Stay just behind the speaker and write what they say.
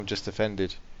I'm just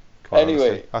offended. Quite Anyway,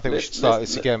 honestly. I think we should start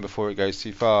this again before it goes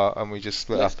too far, and we just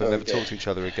split up and never talk to each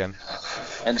other again.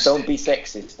 And don't be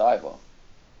sexist either.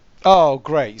 Oh,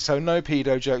 great. So no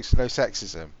pedo jokes, no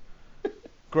sexism.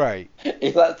 Great.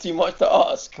 Is that too much to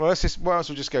ask? Well, let's just, might as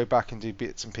well just go back and do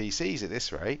bits and PCs at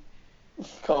this rate.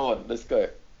 Come on, let's go.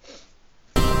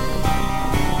 The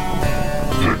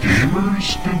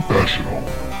Gamer's Confessional.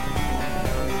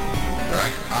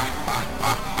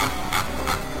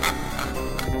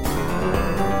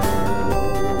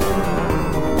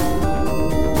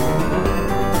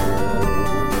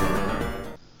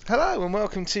 Hello and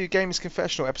welcome to Gamer's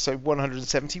Confessional, episode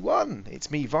 171.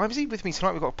 It's me, Vimesy. With me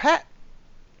tonight we've got Pat.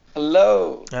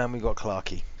 Hello. And we've got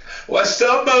Clarky. What's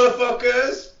up,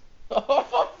 motherfuckers?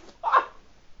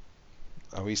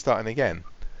 Are we starting again?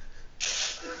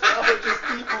 Oh, just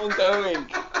keep on going.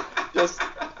 Just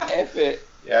F it.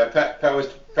 Yeah, Pat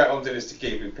wanted us to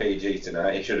keep it PG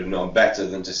tonight. He should have known better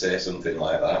than to say something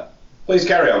like that. Please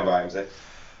carry on, Vimesy.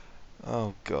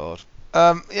 Oh, God.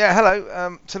 Yeah,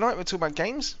 hello. Tonight we're talking about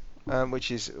games,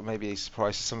 which is maybe a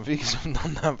surprise to some of you because I've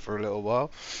done that for a little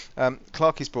while.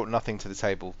 Clarky's brought nothing to the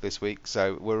table this week,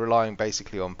 so we're relying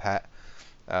basically on Pat,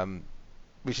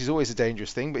 which is always a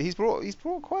dangerous thing. But he's brought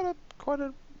quite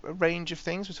a range of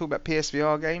things. We're talking about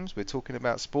PSVR games. We're talking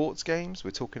about sports games.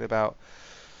 We're talking about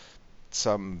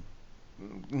some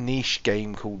niche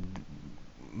game called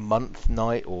Month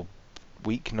Night or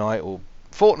Week Night or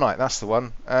Fortnite, that's the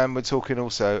one. We're talking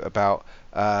also about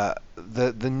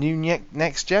the new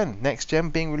next gen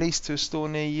being released to a store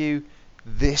near you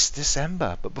this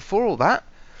December. But before all that,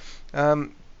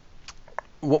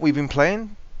 what we've been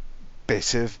playing,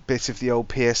 bit of the old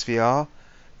PSVR,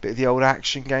 bit of the old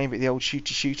action game, bit of the old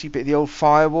shooty, bit of the old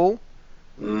Firewall.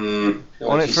 You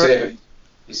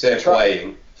say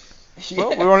playing.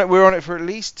 Well, we're on it for at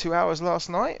least 2 hours last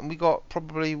night, and we got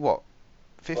probably 20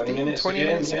 minutes of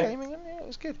gaming. Yeah, it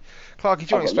was good. Clarky, do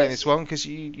you want to explain this one because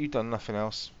you've done nothing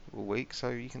else all week, so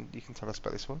you can tell us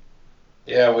about this one.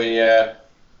 Yeah, we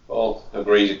all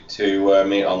agreed to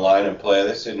meet online and play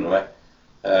this, didn't we?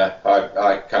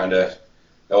 I kind of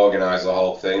organised the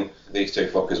whole thing. These two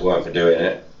fuckers weren't for doing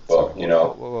it, but you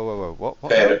know, What?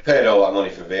 paid all that money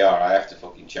for VR. I have to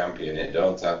fucking champion it,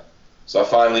 don't I? So I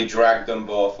finally dragged them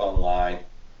both online.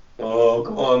 Oh,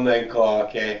 come on then,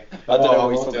 Clarky. I don't know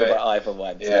what he's talking about either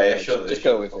one. Yeah, just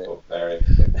go with it. Very.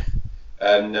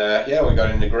 And yeah, we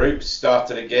got in the group,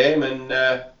 started a game, and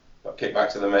got kicked back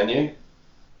to the menu.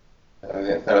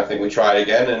 And then I think we tried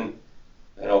again,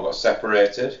 and all got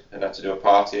separated, and had to do a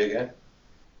party again.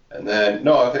 And then,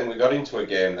 no, I think we got into a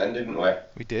game then, didn't we?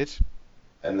 We did.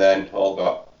 And then all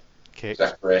got kicked,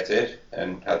 separated,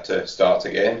 and had to start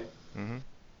again. Mm-hmm.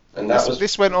 And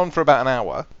this went on for about an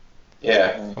hour.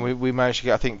 Yeah. And we managed to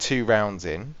get, I think, 2 rounds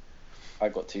in. I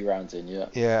got 2 rounds in, yeah.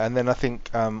 Yeah, and then I think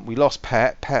we lost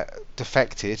Pat. Pat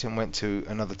defected and went to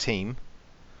another team.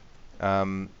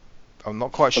 I'm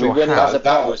not quite sure how.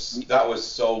 That was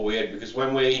so weird because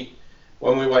when we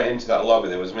went into that lobby,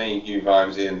 there was me, you,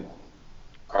 Vimesy, and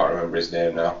I can't remember his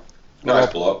name now. Nice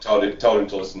bloke. Told him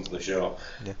to listen to the show.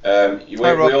 Yeah.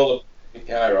 Hi, Rob.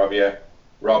 Hi, Rob. Yeah.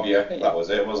 Rob. Yeah. That was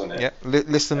it, wasn't it? Yeah.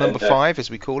 Listener number 5,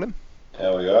 as we call him.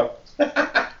 There we go.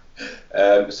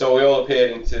 So we all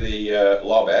appeared into the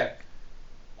lobby.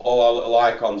 All our little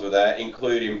icons were there,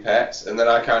 including pets. And then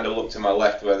I kind of looked to my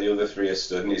left where the other 3 are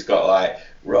stood, and he's got like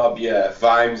Rob, yeah,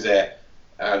 Vimesy,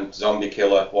 and Zombie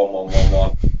Killer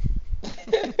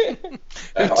 1111.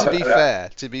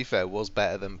 To be fair, was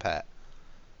better than Pet.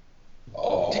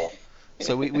 Oh.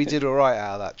 So we did all right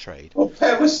out of that trade. Well,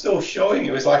 Pet was still showing.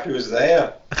 It was like he was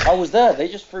there. I was there. They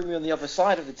just threw me on the other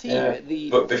side of the team. Yeah.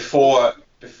 But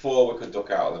before we could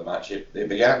duck out of the match, it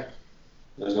began.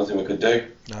 There was nothing we could do.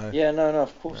 No. Yeah, no,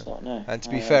 of course not. No. And to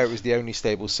be fair, it was the only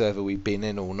stable server we've been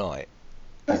in all night.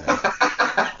 You know.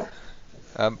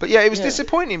 But yeah, it was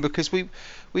disappointing because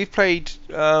we've played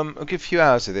a good few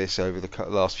hours of this over the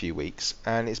last few weeks,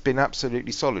 and it's been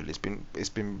absolutely solid. It's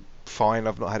been fine.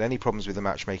 I've not had any problems with the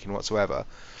matchmaking whatsoever.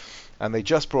 And they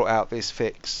just brought out this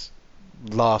fix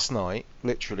last night,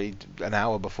 literally an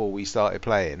hour before we started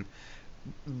playing.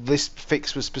 This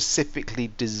fix was specifically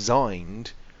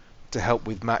designed to help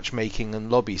with matchmaking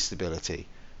and lobby stability.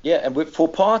 Yeah, and for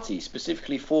parties,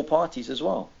 specifically 4 parties as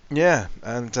well. Yeah,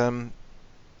 and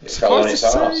it fell on its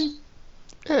arse.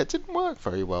 Yeah, it didn't work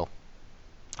very well.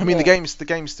 I mean, the game's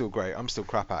still great. I'm still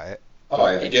crap at it. Oh,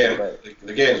 yeah,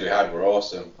 the games we had were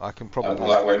awesome. I can probably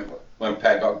like when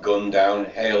Pet got gunned down,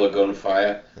 hail of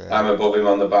gunfire. Yeah. I'm above him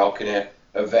on the balcony,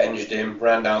 avenged him,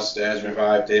 ran downstairs,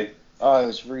 revived him. Oh, it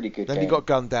was really good. Then he got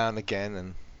gunned down again,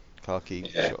 and Clarky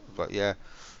shot. But yeah,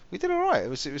 we did all right. It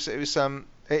was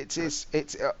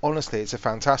It's honestly, it's a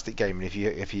fantastic game, and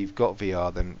if you've got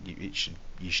VR, then you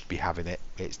should be having it.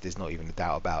 There's not even a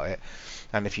doubt about it.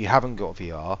 And if you haven't got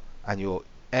VR and you're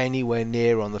anywhere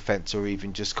near on the fence, or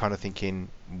even just kind of thinking,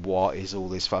 what is all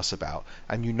this fuss about?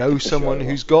 And you know someone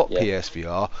who's got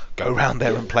PSVR, go round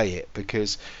there and play it,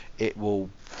 because it will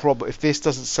probably, if this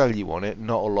doesn't sell you on it,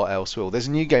 not a lot else will. There's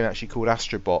a new game actually called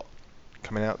Astrobot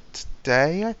coming out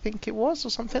today, I think it was, or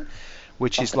something,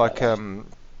 which is like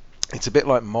it's a bit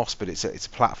like Moss, but it's a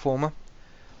platformer.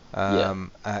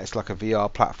 It's like a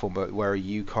VR platformer where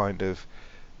you're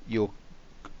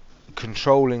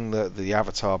controlling the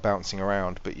avatar bouncing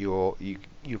around, but you're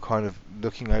kind of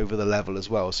looking over the level as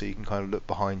well, so you can kind of look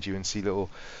behind you and see little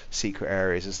secret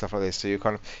areas and stuff like this. So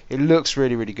it looks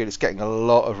really, really good. It's getting a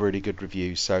lot of really good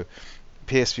reviews. So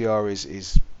PSVR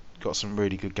is got some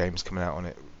really good games coming out on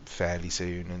it fairly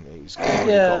soon, and it's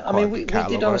got I mean, we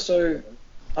did also.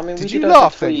 I mean, did you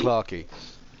laugh then, Clarky?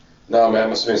 No, man,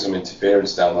 must have been some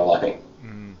interference down the line.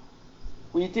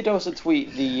 We did also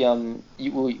tweet the you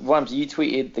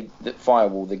tweeted the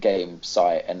Firewall, the game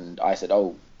site, and I said,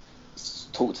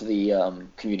 talk to the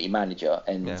community manager,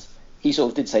 and he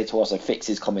sort of did say to us a fix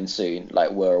is coming soon,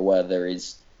 like where there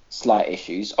is slight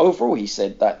issues. Overall, he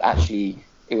said that actually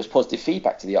it was positive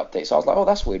feedback to the update, so I was like,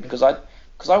 that's weird, because I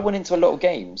went into a lot of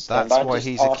games. That's why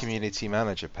he's a community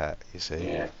manager, Pat, you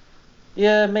see.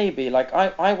 Yeah, maybe. Like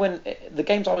I went, the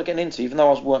games I was getting into, even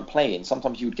though I weren't playing,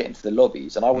 sometimes you would get into the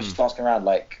lobbies, and I was just asking around,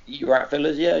 like, "You right,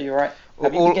 fellas? Yeah, you're right."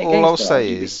 All I'll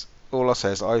say is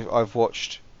I've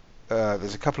watched.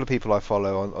 There's a couple of people I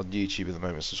follow on YouTube at the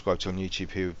moment, subscribed to on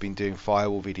YouTube, who have been doing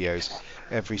Firewall videos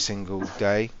every single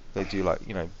day. They do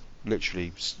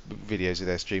literally videos of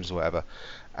their streams or whatever,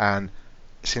 and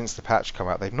since the patch come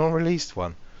out, they've not released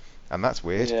one. And that's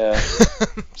weird. Yeah.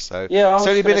 So it's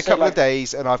only been a couple of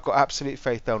days, and I've got absolute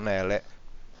faith they'll nail it.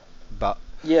 But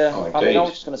I mean, I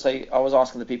was just going to say, I was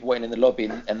asking the people waiting in the lobby,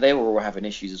 and they were all having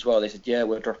issues as well. They said, "Yeah,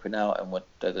 we're dropping out," and we're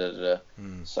da da da.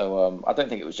 So I don't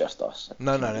think it was just us.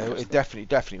 No, it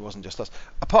definitely wasn't just us.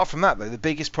 Apart from that, though, the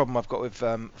biggest problem I've got with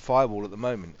Firewall at the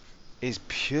moment is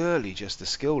purely just the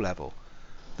skill level.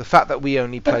 The fact that we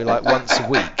only play like once a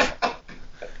week.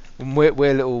 And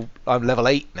I'm level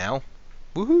 8 now.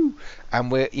 Woohoo! And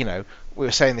we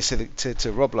were saying this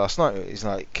to Rob last night. It's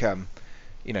like,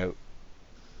 the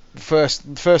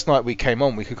first night we came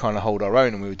on, we could kind of hold our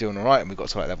own, and we were doing all right, and we got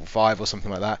to like level 5 or something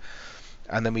like that.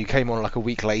 And then we came on like a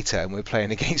week later, and we were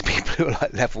playing against people who were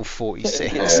like level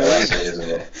 46, that's it, isn't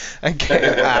it? and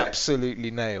getting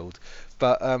absolutely nailed.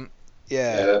 But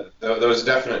there was a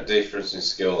definite difference in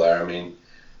skill there. I mean,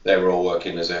 they were all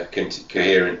working as a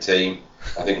coherent team.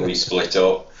 I think we split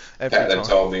up. Pet then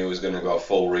told me he was going to go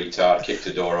full retard, kicked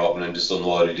the door open, and just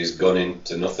unloaded his gun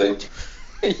into nothing.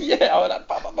 There's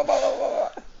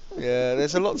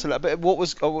a lot to that. But what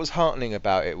was heartening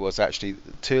about it was actually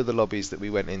 2 of the lobbies that we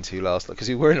went into last, because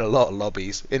we were in a lot of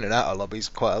lobbies, in and out of lobbies,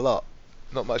 quite a lot.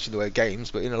 Not much in the way of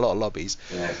games, but in a lot of lobbies.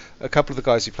 Yeah. A couple of the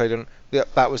guys who played on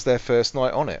that was their first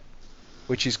night on it,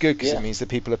 which is good because it means that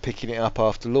people are picking it up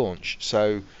after launch.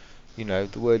 So, the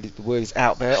word is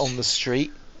out there on the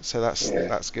street. So that's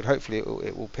good. Hopefully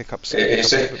it will pick up.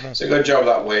 It's a good job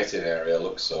that waiting area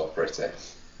looks so pretty.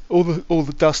 All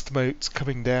the dust motes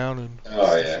coming down and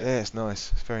it's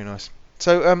nice. It's very nice.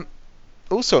 So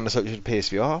also on the subject of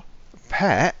PSVR,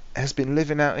 Pat has been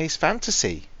living out his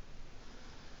fantasy.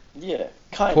 Yeah,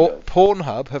 kind of.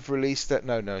 Pornhub have released that.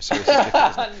 No, sorry,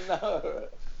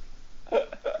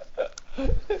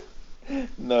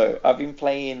 No, I've been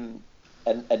playing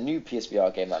a new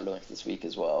PSVR game that launched this week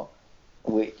as well,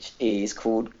 which is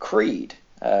called Creed.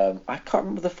 I can't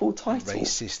remember the full title.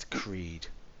 Racist Creed.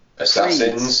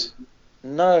 Assassins?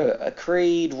 No, a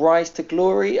Creed Rise to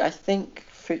Glory, I think,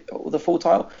 the full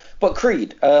title. But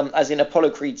Creed, as in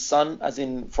Apollo Creed's son, as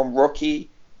in from Rocky,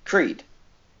 Creed.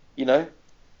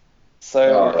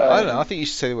 So I don't know. I think you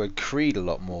should say the word Creed a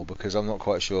lot more, because I'm not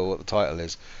quite sure what the title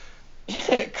is.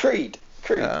 Creed.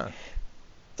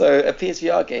 So a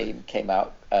PSVR game came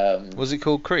out. Was it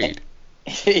called Creed?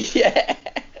 Yeah.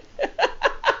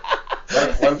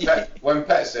 When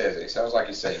Pet says it sounds like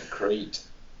he's saying Creed.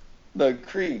 No,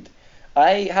 Creed.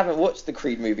 I haven't watched the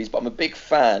Creed movies, but I'm a big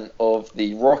fan of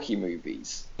the Rocky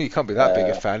movies. You can't be that big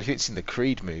a fan if you haven't seen the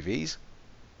Creed movies.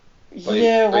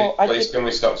 Please, can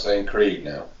we stop saying Creed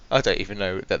now? I don't even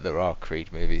know that there are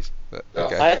Creed movies. But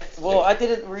okay. I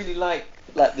didn't really like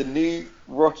the new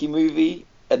Rocky movie,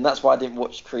 and that's why I didn't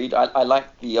watch Creed. I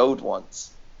like the old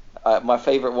ones. My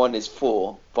favourite one is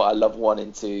 4, but I love 1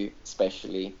 and 2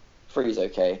 especially. 3 is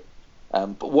okay,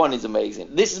 but 1 is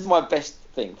amazing. This is my best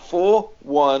thing. 4,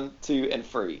 1, 2, and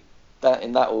 3. That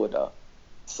in that order.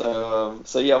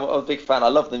 So yeah, I'm a big fan. I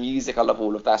love the music. I love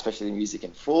all of that, especially the music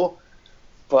in 4.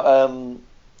 But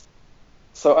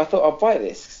so I thought I'd buy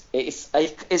this.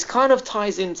 It's kind of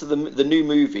ties into the new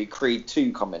movie Creed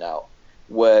 2 coming out,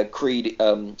 where Creed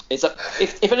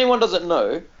if anyone doesn't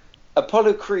know,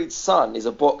 Apollo Creed's son is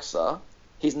a boxer.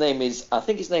 I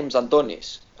think his name's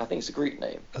Adonis. I think it's a Greek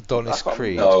name. Adonis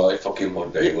Creed. No, it fucking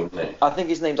would be, wouldn't it? I think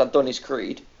his name's Adonis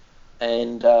Creed,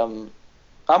 and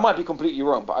I might be completely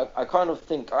wrong, but I kind of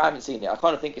think, I haven't seen it. I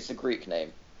kind of think it's a Greek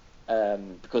name,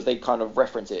 because they kind of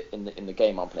reference it in the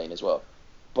game I'm playing as well.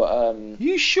 But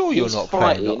You sure you're he's not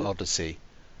fighting- playing Odyssey?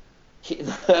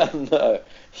 No,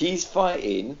 he's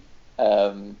fighting.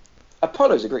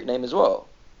 Apollo's a Greek name as well.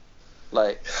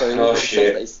 Like, so it would Oh, make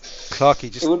shit. sense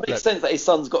Clarky, it would make sense that his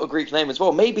son's got a Greek name as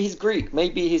well. Maybe he's Greek.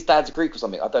 Maybe his dad's Greek or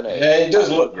something. I don't know. Yeah, it does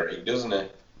look Greek, doesn't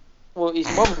it? Well, his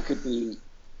mum could be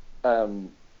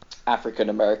African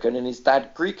American and his dad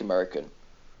Greek American.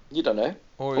 You don't know.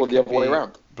 Or Or it the could other way be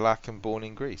around. black and born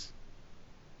in Greece.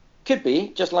 Could be,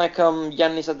 just like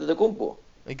Giannis Antetokounmpo.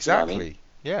 Exactly.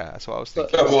 Yeah, that's what I was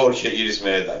But- thinking. Oh, bullshit, you just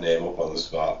made that name up on the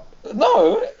spot.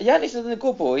 No, Giannis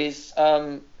Antetokounmpo is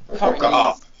Fuck currently.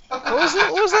 off. What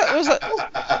was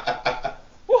that?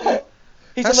 What?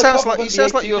 He's That on the sounds cover like of it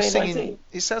sounds like NBA you're 2K19. singing.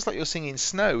 It sounds like you're singing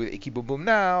Snow with Icky Boom Boom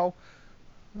Now.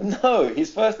 No,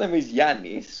 his first name is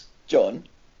Giannis,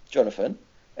 Jonathan,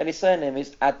 and his surname is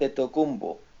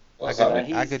Antetokounmpo. What's that mean?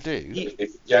 he's- Agadoo. he-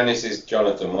 If Janice is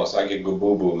Jonathan, what's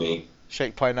Agagububu mean?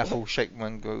 Shake pineapple, shake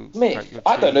mango. Mate, crack your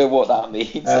I don't tree. know what that means.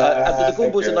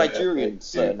 Antetokounmpo is a okay. Nigerian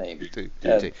surname. Do,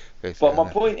 Um, do. Go But my for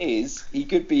it. point is, he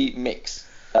could be mixed.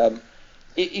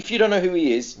 If you don't know who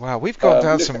he is, Wow, we've gone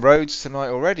down look- some roads tonight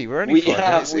already. We're only we 5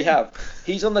 minutes in. have.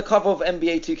 He's on the cover of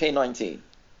NBA 2K19.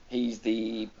 He's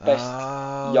the best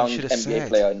Oh, young should have NBA said.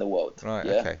 player in the world. Right,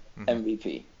 yeah? okay. Mhm.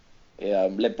 MVP.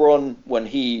 LeBron, when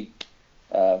he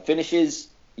finishes,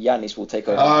 Giannis will take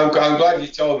over. I'm glad you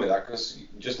told me that, because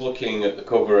just looking at the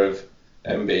cover of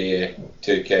NBA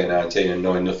 2K19 and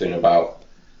knowing nothing about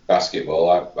basketball,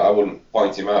 I wouldn't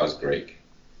point him out as Greek.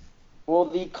 Well,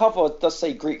 the cover does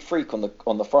say Greek freak on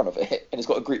the front of it, and it's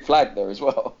got a Greek flag there as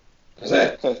well. Is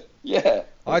it? Yeah.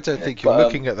 I don't think you're But,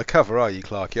 looking at the cover, are you,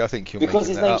 Clarky? I think you're Because making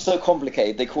his that name's up. so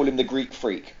complicated, they call him the Greek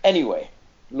freak. Anyway,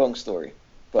 long story.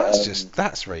 But,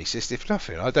 That's racist, if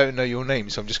nothing. I don't know your name,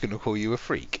 so I'm just going to call you a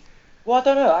freak. Well, I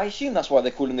don't know. I assume that's why they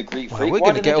call him the Greek Well, freak. we're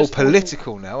Why going to didn't they get all just call him-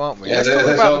 political now, aren't we? Yeah, Let's talk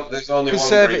there's, about there's only one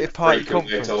Conservative Greek Party freak we're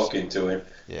conference. talking to him.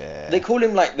 Yeah. They call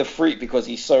him like the freak because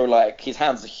he's so like his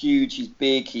hands are huge, he's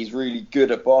big, he's really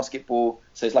good at basketball.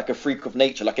 So it's like a freak of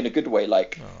nature, like in a good way,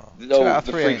 like Oh, the 2 out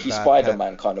of 3 ain't freaky bad,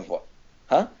 Spider-Man kind of what.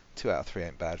 2 out of 3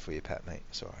 ain't bad for your pet, mate.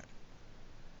 It's alright.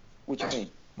 What do you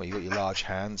mean? Well, you got your large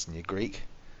hands and you're Greek.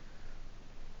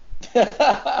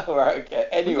 Right, okay.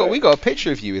 Anyway, We got a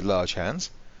picture of you with large hands.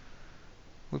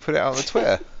 We put it out on the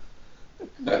Twitter.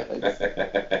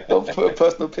 I'll put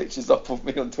personal pictures up of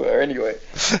me on Twitter anyway.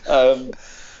 Um,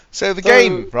 So the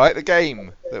game, right? The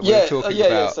game that we're talking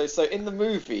about. So in the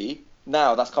movie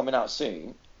now that's coming out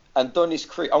soon, Adonis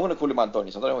Creed. I'm going to call him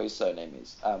Adonis. I don't know what his surname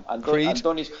is. Creed?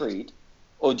 Adonis Creed,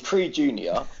 or Creed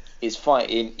Jr. is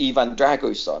fighting Ivan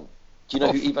Drago's son. Do you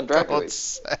know who Ivan Drago God's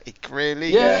is? sake,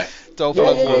 really? Yeah. Dolph Yeah,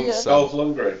 Lundgren's yeah. son. Dolph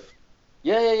Lundgren.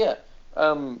 Yeah.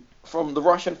 From the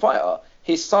Russian fighter.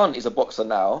 His son is a boxer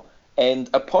now, and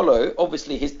Apollo,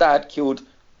 obviously, his dad killed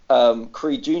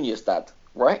Creed Jr.'s dad,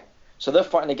 right? So they're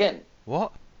fighting again.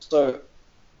 What? So,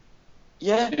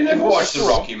 yeah. You never watched the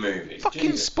Rocky movie? Fucking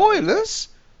Jesus. spoilers?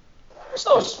 It's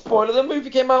not a spoiler. The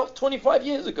movie came out 25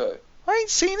 years ago. I ain't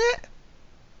seen it.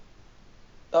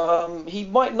 He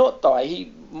might not die.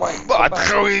 He might. But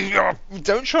come back.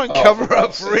 don't try and Oh, cover for up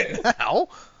God's for it now.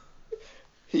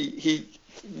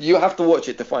 You have to watch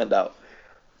it to find out.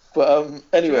 But Do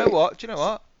anyway. you know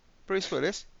what? Bruce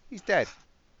Willis, he's dead.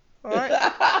 All right,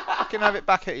 can have it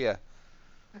back at you.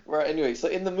 Right. Anyway, so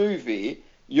in the movie,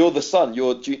 you're the son.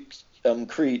 You're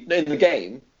Creed. No, in the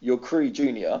game, you're Creed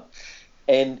Jr.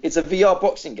 And it's a VR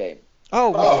boxing game. Oh,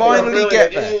 we Oh, finally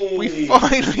get brilliant. there. We Yay.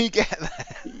 finally get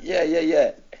there.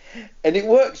 Yeah. And it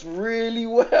works really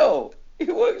well.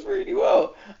 It works really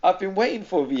well. I've been waiting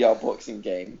for a VR boxing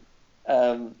game.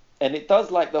 And it does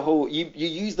like the whole, you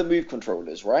use the move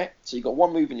controllers, right? So you got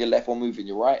one move in your left, one move in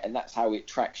your right, and that's how it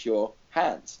tracks your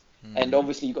hands. And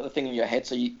obviously you've got the thing in your head,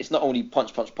 so it's not only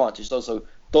punch, it's also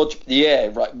dodge,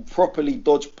 properly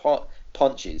dodge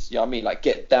punches. You know what I mean? Like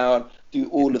get down, do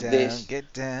all of this.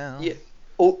 Get down. Yeah,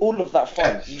 all of that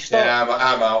fun. You start, Yeah,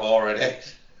 I'm out already.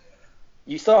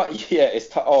 I'm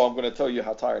going to tell you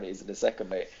how tiring it is in a second,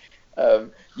 mate.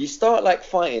 You start like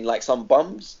fighting like some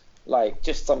bums, like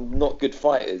just some not good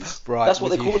fighters. Right, That's what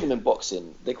they with call you. them in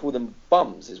boxing. They call them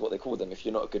bums, is what they call them if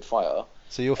you're not a good fighter.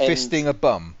 So you're And- fisting a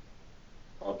bum.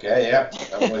 Okay, yeah,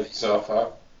 I'm with you so far.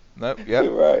 Nope. Yep.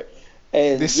 Right.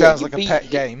 And This yeah, sounds you like a beat pet him.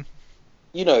 game.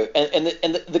 You know, and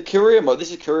the career mode.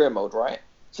 This is career mode, right?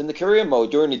 So in the career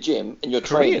mode, you're in the gym and you're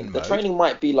Korean training. The mode? training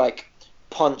might be like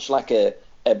punch like a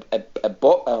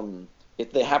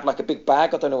if they have like a big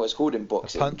bag. I don't know what it's called in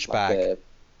boxing. punch like bag.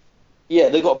 Yeah,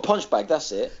 they got a punch bag.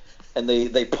 That's it. And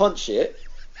they punch it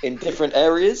in different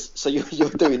areas. So you're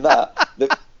doing that.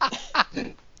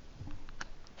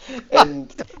 And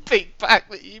The big bag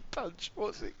that you punch.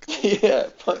 What's it called? yeah,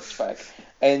 punch bag.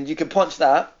 And you can punch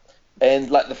that.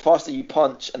 And like the faster you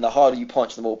punch and the harder you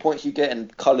punch, the more points you get,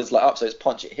 and colours light up. So it's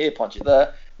punch it here, punch it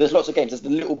there. There's lots of games. There's the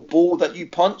little ball that you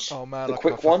punch, Oh man, the like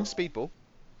quick a fucking one. speedball.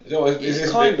 Is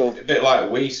this kind a of. bit like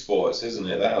Wii Sports, isn't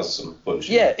it? That has some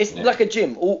punching. Yeah, it's in it. like a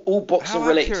gym. All boxing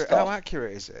related How stuff.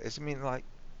 accurate is it? Is it mean like?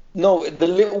 No, the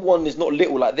little one is not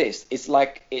little like this. It's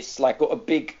like got a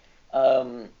big.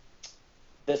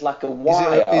 There's like a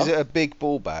wire. Is it a big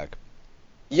ball bag?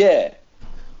 Yeah.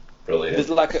 Brilliant. There's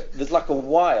like a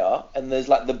wire, and there's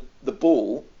like the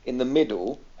ball in the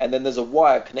middle, and then there's a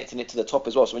wire connecting it to the top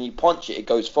as well. So when you punch it, it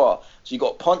goes far. So you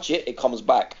got to punch it, it comes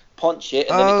back. Punch it,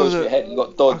 and then it goes through your head. You got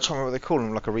I dodge. can't remember what they call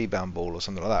them, like a rebound ball or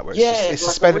something like that, where Yeah, it's it's like a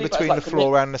suspended rebound, between like the a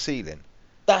floor and the ceiling.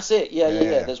 That's it. Yeah.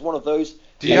 Yeah. There's one of those.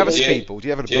 Do you have a Yeah. speedball? Do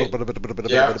you have a? Do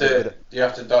you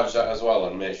have to dodge that as well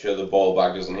and make sure the ball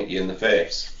bag doesn't hit you in the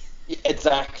face? Yeah,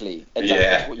 exactly. Yeah,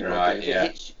 That's what you right, want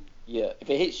to do. yeah. If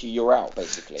it hits you, you're out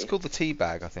basically. It's called the tea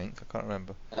bag, I think. I can't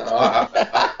remember.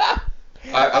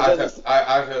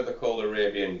 I've heard they're called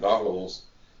Arabian goggles.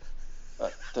 I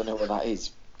don't know what that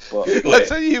is, but I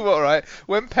tell you what, right?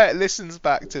 When Pet listens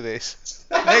back to this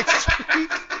next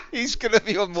week, he's gonna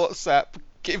be on WhatsApp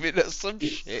giving us some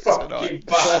shit Fucking tonight.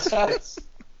 bastards.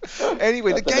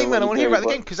 Anyway, I the don't know game, man. I what want to you hear about do,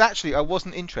 the game because actually I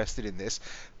wasn't interested in this,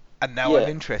 and now Yeah. I'm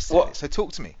interested What- in it. So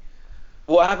talk to me.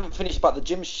 well, I haven't finished about the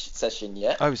gym session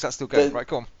yet. Oh, is that still going? The- Right,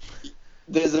 go on.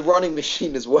 There's a running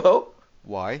machine as well.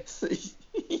 Why? So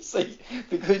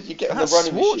because you get on the That's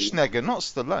running machine. Schwarzenegger, not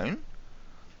Stallone.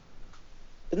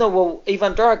 No, well,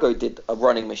 Ivan Drago did a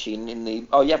running machine in the.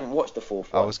 Oh, you haven't watched the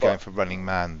fourth I one. was but- going for Running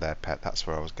Man there, Pet. That's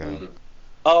where I was going.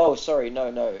 Oh, sorry,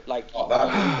 no. Like Oh, that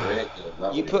would be great.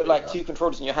 That you would put be like great. two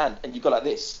controllers in your hand, and you go like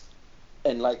this,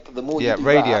 and like the more Yeah, you do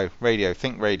radio, that, radio.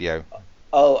 Think radio.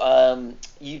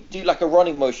 you do like a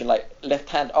running motion, like left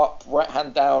hand up, right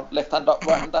hand down, left hand up,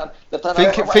 right hand down, left hand Think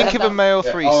up, right think hand of a down. male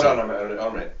Yeah, hold on threesome.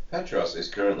 a minute. Petros is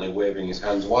currently waving his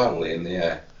hands wildly in the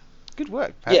air. Good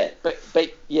work, Pet. Yeah,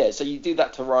 but yeah, so you do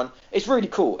that to run. It's really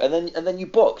cool, and then you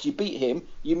box. You beat him,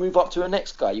 you move up to a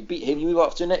next guy. You beat him, you move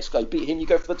up to the next guy. You beat him, you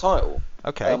go for the title.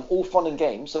 Okay. All fun and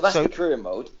games. So that's So- the career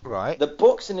mode. Right. The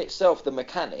boxing itself, the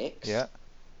mechanics, Yeah.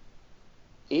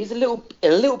 is a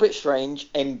little bit strange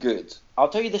and good. I'll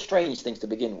tell you the strange things to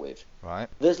begin with. Right.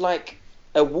 There's like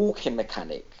a walking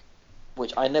mechanic,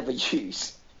 which I never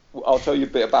use. I'll tell you a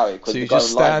bit about it. 'Cause So you the guy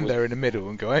just online stand was- there in the middle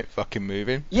and go, ain't fucking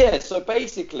moving. Yeah, so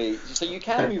basically, so you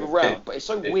can move around, but it's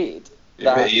so weird It'd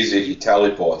that be easy if you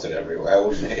teleported everywhere,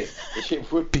 wouldn't it? it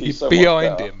would be so much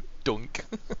Behind better. him, dunk.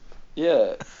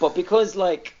 Yeah, but because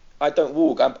like I don't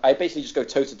walk, I basically just go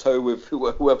toe to toe with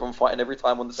whoever I'm fighting every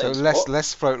time on the So same less spot.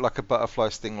 less float like a butterfly,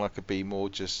 sting like a bee, more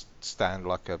just stand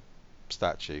like a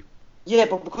statue. Yeah,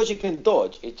 but because you can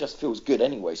dodge, it just feels good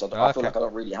anyway. So I feel Okay. like I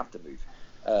don't really have to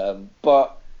move.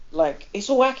 But like it's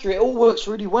all accurate. It all works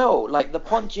really well. Like the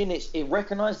punching, it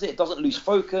recognizes it. It doesn't lose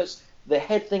focus. The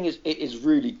head thing is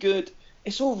really good.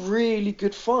 It's all really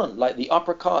good fun. Like the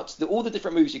uppercuts, all the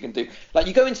different moves you can do. Like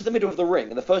you go into the middle of the ring,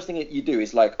 and the first thing that you do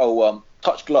is like,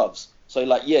 touch gloves. So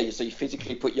like so you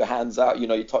physically put your hands out. You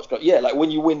touch gloves. Yeah, like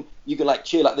when you win, you can like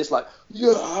cheer like this, like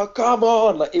yeah, come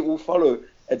on. Like it will follow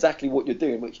exactly what you're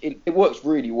doing, which it works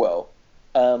really well.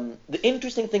 The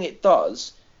interesting thing it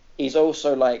does is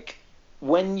also like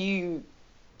when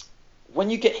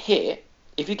you get hit,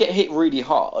 if you get hit really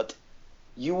hard,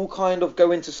 you will kind of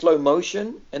go into slow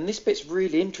motion, and this bit's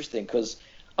really interesting because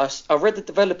I read the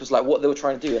developers like what they were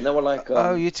trying to do, and they were like,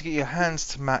 Oh, you had to get your hands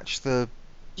to match the.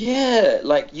 yeah,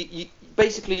 like you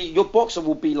basically your boxer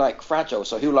will be like fragile,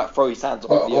 so he'll like throw his hands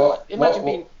up in the air. Like, imagine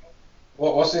being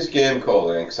What's this game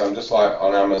called then? Because I'm just like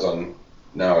on Amazon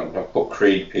now, and I've put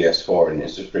Creed PS4 and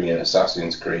it's just bringing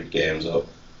Assassin's Creed games up.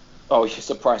 Oh, you're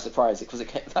surprised, because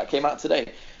that came out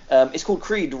today. It's called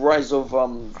Creed: Rise of I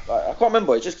can't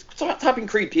remember. Just type in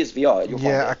Creed PSVR. You'll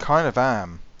Yeah, I find it. kind of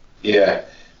am. Yeah.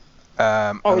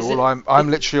 And is it- I'm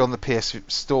literally on the PS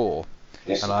Store,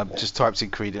 Yes. and I've just typed in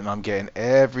Creed, and I'm getting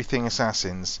everything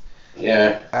Assassins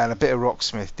Yeah. and a bit of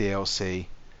Rocksmith DLC.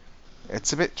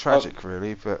 It's a bit tragic,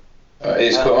 really, but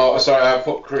Sorry, I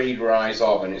put Creed Rise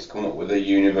Of, and it's come up with a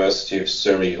University of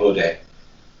Surrey hoodie.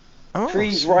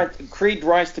 Creed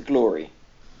Rise to Glory.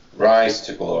 Rise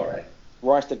to Glory.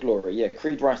 Rise to Glory, yeah,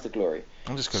 Creed Rise to Glory.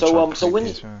 I'm just going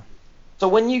to try So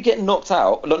when you get knocked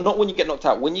out, not when you get knocked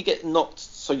out, when you get knocked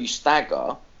so you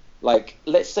stagger, like,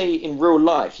 let's say in real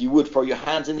life you would throw your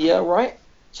hands in the air, right?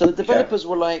 So the developers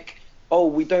were like, oh,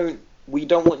 we don't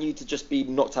want you to just be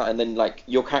knocked out and then like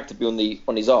your character be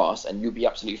on his ass and you'll be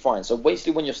absolutely fine. So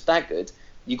basically when you're staggered,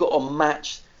 you got to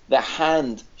match the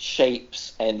hand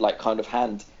shapes and like kind of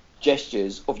hand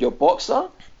gestures of your boxer.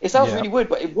 It sounds really weird,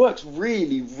 but it works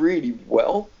really, really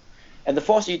well. And the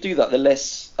faster you do that,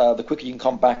 the quicker you can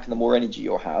come back and the more energy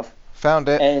you'll have. Found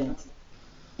it. And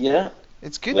yeah,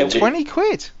 it's good. Linky. 20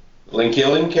 quid.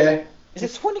 Linky. Is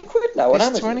it 20 quid now on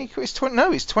Amazon? 20 quid.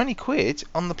 No, it's 20 quid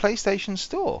on the PlayStation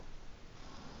Store.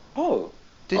 Oh.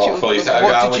 What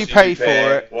did you pay for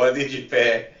it? What did you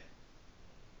pay? I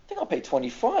think I paid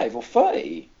 25 or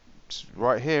 30. It's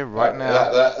right here, right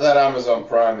now. That Amazon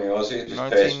Prime, was it?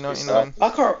 $19.99. I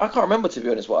can't remember, to be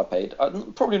honest, what I paid.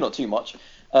 Probably not too much.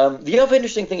 The other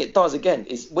interesting thing it does again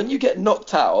is when you get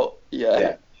knocked out,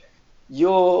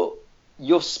 your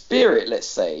spirit, let's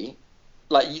say,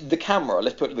 like the camera,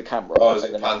 let's put the camera. Oh, does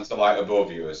it pan to like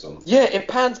above you or something? Yeah, it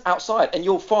pans outside, and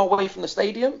you're far away from the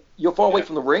stadium. You're far away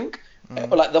from the ring.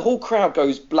 Like the whole crowd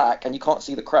goes black, and you can't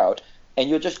see the crowd, and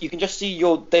you can just see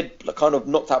your dead, kind of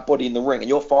knocked out body in the ring, and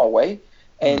you're far away,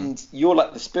 and you're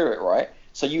like the spirit, right?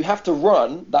 So you have to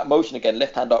run that motion again,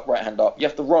 left hand up, right hand up. You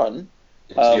have to run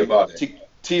to your body.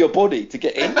 To your body to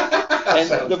get in,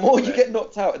 and the more you get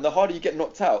knocked out, and the harder you get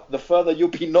knocked out, the further you'll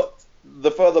be knocked,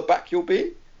 the further back you'll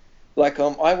be. Like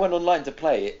I went online to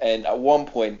play it, and at one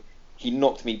point he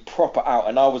knocked me proper out,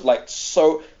 and I was like,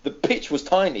 the pitch was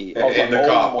tiny. I was in the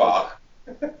car park.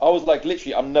 I was like,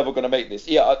 literally, I'm never gonna make this.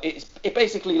 Yeah, it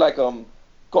basically like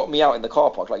got me out in the car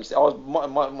park. Like you said, I was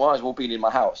might as well been in my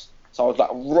house. So I was like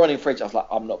running for it. I was like,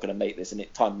 I'm not gonna make this, and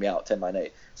it timed me out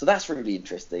 10-9-8. So that's really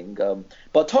interesting.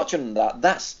 But touching on that,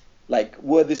 that's like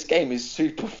where this game is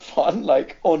super fun.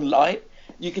 Like online,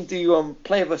 you can do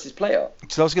player versus player.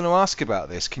 So I was going to ask about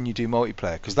this. Can you do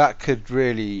multiplayer? Because that could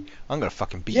really. I'm going to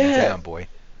fucking beat you down, boy.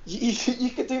 You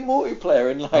could do multiplayer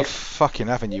and like. I'm fucking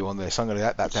having you on this. I'm going to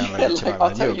get that down later tonight, I'll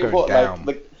man. tell You're you going what, down.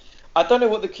 like, I don't know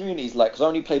what the community's like because I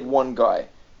only played one guy.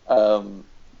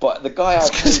 But the guy I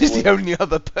played because he's the only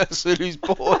other person who's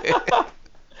bought it.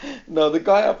 No, the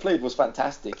guy I played was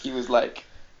fantastic. He was like,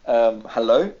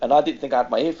 hello, and I didn't think I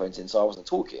had my earphones in, so I wasn't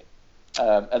talking.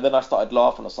 And then I started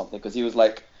laughing or something because he was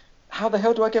like, how the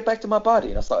hell do I get back to my body?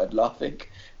 And I started laughing,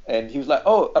 and he was like,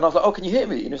 oh, and I was like, oh, can you hear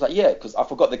me? And he was like, yeah, because I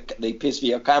forgot the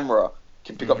PSVR camera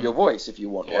can pick up your voice if you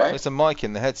want, right? There's a mic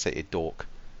in the headset, you dork.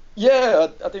 Yeah,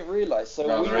 I didn't realise. So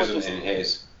no, there isn't in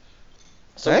his.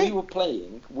 So we were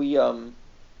playing.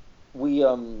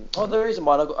 Oh, there is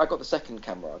mine. I got the second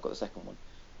camera. I got the second one.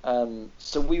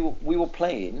 So we were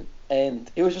playing, and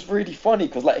it was just really funny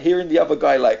because like hearing the other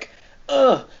guy like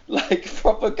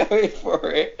proper going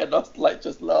for it, and I was like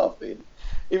just laughing.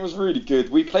 It was really good.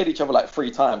 We played each other like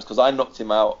 3 times because I knocked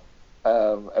him out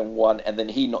and won, and then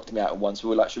he knocked me out and won. So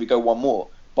we were like, should we go one more?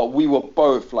 But we were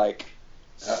both like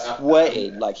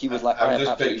sweating. Like he was like, I'm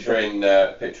just picturing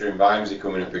Vimesy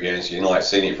coming up against you, and like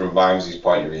seeing it from Vimesy's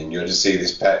point of view, and you'll just see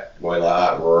this pet going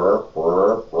like that.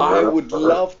 I would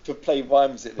love to play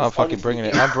Vimes at this. I'm fucking bringing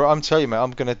it. I'm telling you, mate.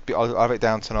 I'll have it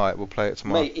down tonight. We'll play it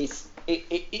tomorrow. Mate,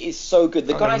 it is so good.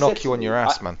 The I'm guy gonna knock you on your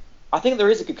ass, man. I think there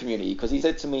is a good community because he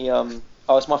said to me, oh,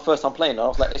 it's my first time playing. And I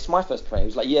was like, it's my first play. He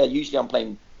was like, yeah, usually I'm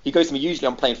playing. He goes to me, usually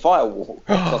I'm playing Firewall.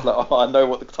 So I was like, oh, I know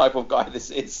what the type of guy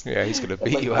this is. Yeah, he's gonna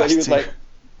beat like, you. He was like,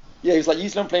 yeah, he was like,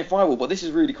 usually I'm playing Firewall, but this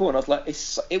is really cool. And I was like,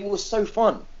 it was so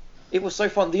fun. It was so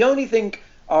fun. The only thing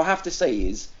I'll have to say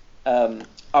is,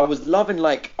 I was loving,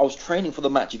 like, I was training for the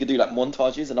match. You could do like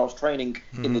montages, and I was training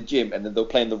in the gym, and then they were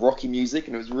playing the Rocky music,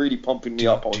 and it was really pumping me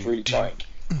up. I was really trying.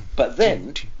 But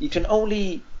then you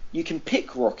can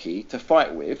pick Rocky to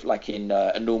fight with, like in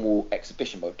a normal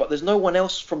exhibition mode, but there's no one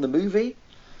else from the movie,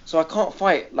 so I can't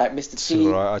fight like Mr. T.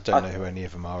 Right, I don't know who any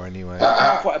of them are anyway. I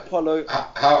can't fight Apollo.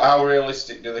 How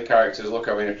realistic do the characters look?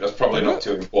 I mean, that's probably not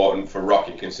too important for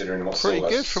Rocky considering what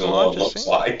Stallone looks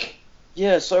like.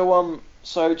 Yeah, so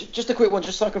just a quick one,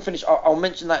 just so I can finish. I'll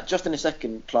mention that just in a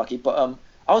second, Clarky. But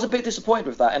I was a bit disappointed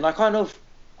with that, and I kind of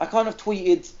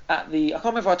tweeted I can't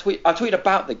remember if I tweeted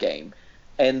about the game,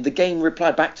 and the game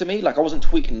replied back to me. Like I wasn't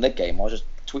tweeting the game, I was just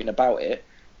tweeting about it.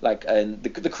 Like, and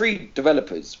the Creed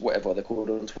developers, whatever they're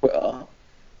called on Twitter,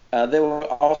 I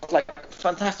was like,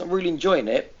 fantastic, I'm really enjoying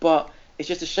it, but it's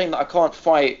just a shame that I can't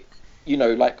fight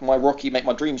like my Rocky Make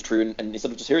My Dreams True, and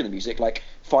instead of just hearing the music, like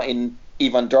fighting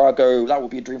Ivan Drago, that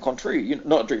would be a dream come true.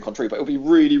 Not a dream come true, but it would be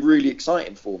really, really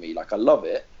exciting for me. Like, I love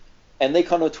it. And they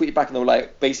kind of tweeted back and they were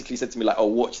like, basically said to me like, "Oh,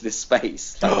 watch this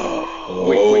space." Like,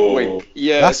 wink, wink, wink.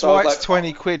 Yeah. That's so why it's like,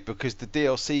 20 quid, because the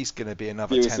DLC is going to be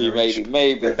another DLC, 10 each.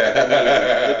 maybe.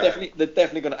 They're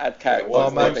definitely going to add characters.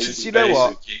 Oh, man, you know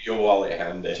what? Keep your wallet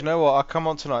handy. Do you know what? I come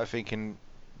on tonight thinking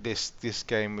this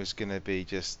game was going to be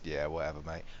just, whatever,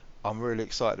 mate. I'm really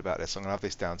excited about this. I'm going to have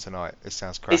this down tonight. This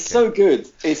sounds cracking. It's so good.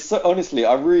 Honestly,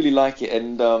 I really like it.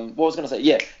 And what I was going to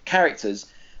say,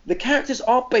 characters. The characters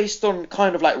are based on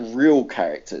kind of like real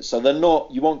characters, so they're not.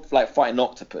 You won't like fight an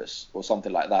octopus or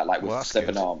something like that, like with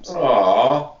 7 arms.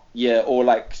 Aww. Yeah, or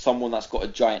like someone that's got a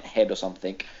giant head or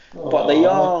something. Aww. But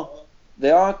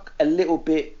they are a little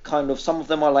bit kind of. Some of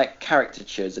them are like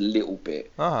caricatures a little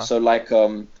bit. Uh-huh. So like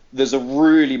there's a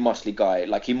really muscly guy.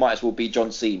 Like he might as well be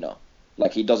John Cena.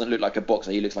 Like he doesn't look like a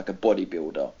boxer. He looks like a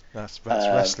bodybuilder. That's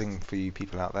wrestling for you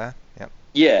people out there. Yep.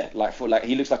 Yeah, like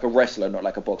he looks like a wrestler, not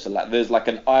like a boxer. Like there's like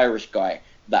an Irish guy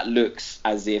that looks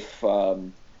as if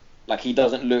like he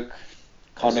doesn't look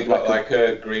kind of like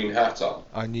a green hat on.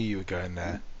 I knew you were going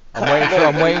there.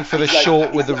 I'm waiting for the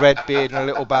short with the red beard and a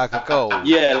little bag of gold.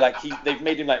 Yeah, like they've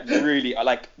made him like really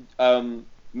like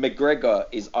McGregor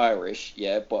is Irish,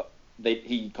 yeah, but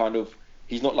he's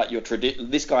not like your tradition.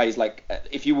 This guy is like,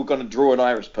 if you were going to draw an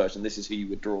Irish person, this is who you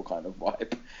would draw, kind of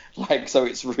vibe. Like, so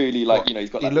it's really like, he's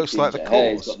got. Like, he looks like the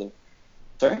Cause.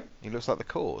 Sorry. He looks like the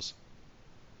Cause.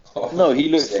 No, he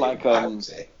looks like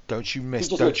Don't you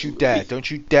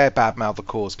don't you dare badmouth the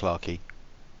Cause, Clarky.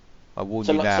 I warn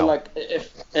you now. So like,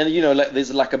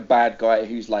 there's like a bad guy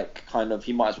who's like kind of,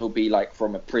 he might as well be like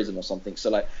from a prison or something. So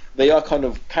like, they are kind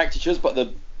of caricatures, but they're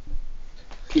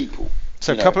people.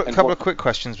 So a couple of quick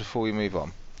questions before we move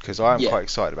on, because I am quite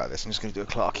excited about this. I'm just going to do a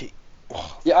Clarky.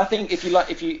 Oh. Yeah, I think if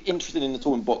you're interested in the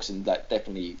all in boxing, like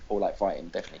definitely, or like fighting,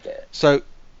 definitely get it. So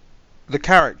the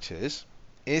characters,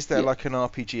 is there like an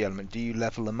RPG element? Do you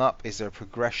level them up? Is there a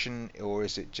progression, or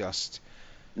is it just?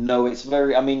 No, it's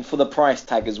very. I mean, for the price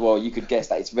tag as well, you could guess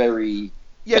that it's very.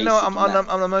 Yeah, no,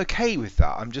 I'm okay with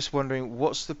that. I'm just wondering,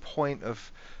 what's the point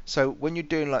of? So when you're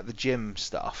doing like the gym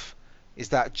stuff. Is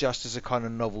that just as a kind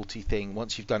of novelty thing?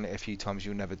 Once you've done it a few times,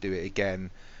 you'll never do it again,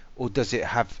 or does it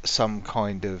have some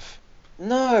kind of?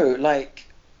 No, like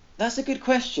that's a good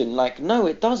question. Like, no,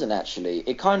 it doesn't actually.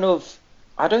 It kind of.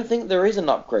 I don't think there is an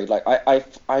upgrade. Like,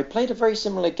 I played a very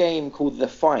similar game called The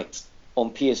Fight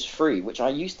on PS3, which I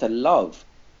used to love.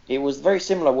 It was very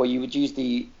similar, where you would use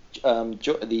the I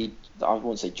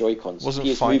won't say Joy-Cons, Wasn't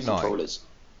PS Fight Move Night? Controllers.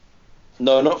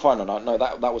 No, not Final Night. No,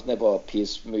 that was never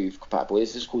PS Move compatible.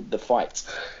 This is called The Fight,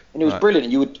 and it was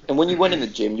brilliant. And when you went in the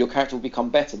gym, your character would become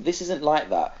better. This isn't like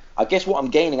that. I guess what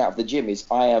I'm gaining out of the gym is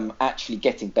I am actually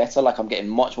getting better. Like, I'm getting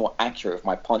much more accurate with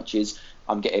my punches.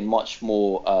 I'm getting much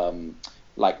more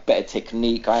like better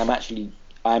technique. I am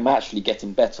actually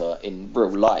getting better in real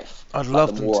life. I'd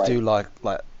love them to do like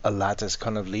a ladders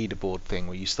kind of leaderboard thing,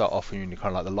 where you start off and you're kind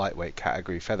of like the lightweight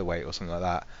category, featherweight or something like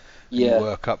that. Yeah. You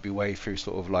work up your way through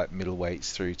sort of like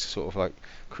middleweights through to sort of like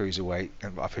cruiserweight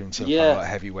and up into kind of like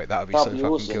heavyweight. That would be so fucking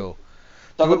awesome. Cool.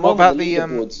 What about the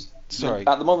sorry.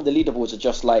 At the moment, the leaderboards are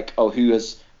just like, who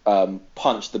has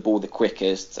punched the ball the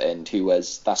quickest, and who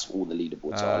has. That's all the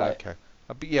leaderboards are like. Okay.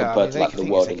 But yeah,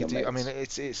 I mean,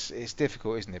 it's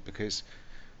difficult, isn't it? Because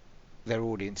their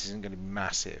audience isn't going to be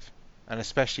massive, and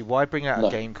especially why bring out a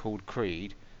game called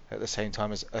Creed at the same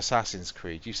time as Assassin's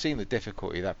Creed? You've seen the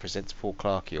difficulty that presents Paul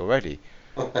Clarky already.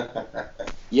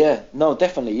 Yeah, no,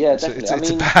 definitely, yeah, definitely. It's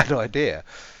a bad idea.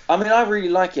 I mean, I really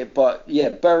like it, but yeah,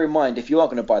 bear in mind, if you are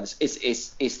going to buy this,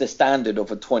 it's the standard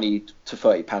of a £20 to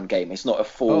 £30 game. It's not a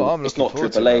full. It's not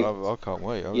AAA. I can't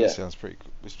wait. This sounds pretty.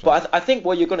 But I think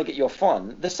where you're going to get your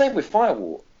fun, the same with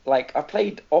Firewall. Like, I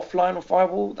played offline on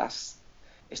Firewall.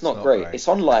 It's not great. It's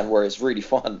online where it's really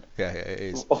fun. Yeah, it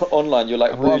is. Online, you're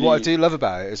like really... What I do love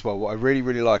about it as well, what I really,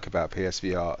 really like about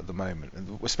PSVR at the moment,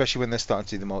 and especially when they're starting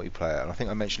to do the multiplayer, and I think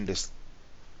I mentioned this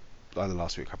either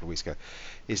last week or a couple of weeks ago,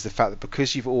 is the fact that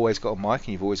because you've always got a mic and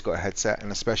you've always got a headset,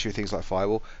 and especially with things like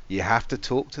Firewall, you have to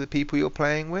talk to the people you're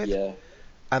playing with. Yeah.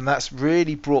 And that's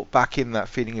really brought back in that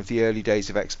feeling of the early days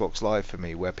of Xbox Live for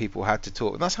me, where people had to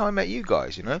talk. And that's how I met you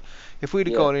guys, you know? If we'd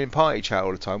have gone in party chat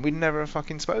all the time, we'd never have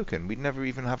fucking spoken. We'd never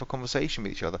even have a conversation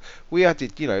with each other. I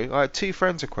had 2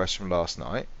 friends requests from last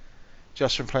night,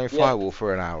 just from playing Firewall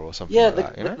for an hour or something like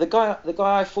that, you know? The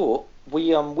guy I fought,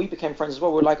 we became friends as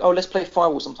well. We're like, let's play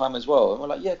Firewall sometime as well. And we're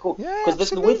like, yeah, cool. Because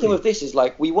the weird thing with this is,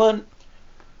 like, we weren't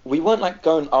like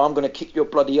going, I'm going to kick your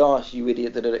bloody ass, you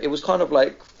idiot. It was kind of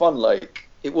like fun, like...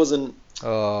 It wasn't.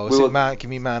 Oh, give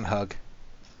me man hug.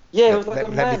 Yeah, it was like let a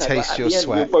me man. taste Like, your at the end,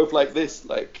 we sweat. were both like this.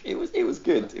 Like it was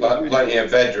good. It was really Plenty good.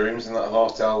 of bedrooms in that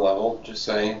hotel level. Just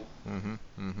saying.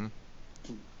 Mm-hmm.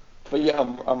 But yeah,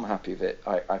 I'm happy with it.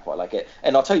 I quite like it.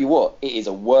 And I'll tell you what, it is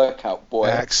a workout, boy.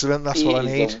 Excellent. That's It what I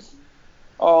is need.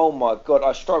 oh my god,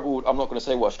 I struggled. I'm not going to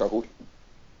say what I struggled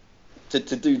to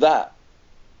do that,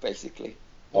 basically.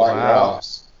 Like your Wow.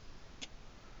 ass.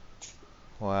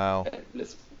 Wow.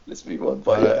 Let's move on. I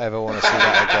But don't yeah, ever want to see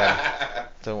that again.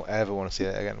 Don't ever want to see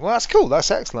that again. Well, that's cool.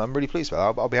 That's excellent. I'm really pleased with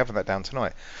that. I'll be having that down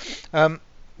tonight.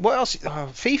 What else?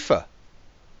 FIFA.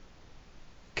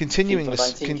 Continuing FIFA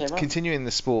 19 came out? continuing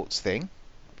the sports thing.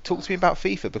 Talk to me about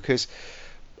FIFA, because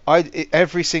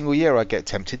every single year I get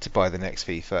tempted to buy the next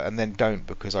FIFA and then don't,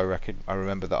 because I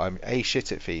remember that I'm A,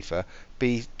 shit at FIFA,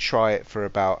 B, try it for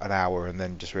about an hour and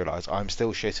then just realise I'm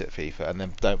still shit at FIFA and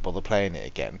then don't bother playing it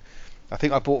again. I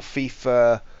think I bought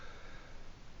FIFA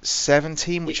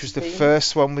 17, which was the 16?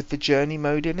 first one with the journey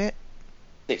mode in it.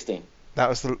 16.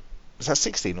 Was that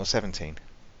 16 or 17?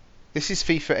 This is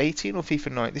FIFA 18 or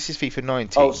FIFA 9? This is FIFA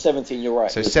 19. Oh, 17, you're right.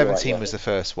 So You're 17 right, was the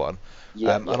first one.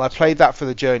 yeah, And I played that for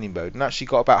the journey mode and actually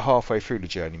got about halfway through the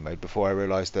journey mode before I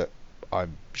realised that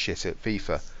I'm shit at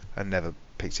FIFA and never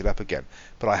picked it up again.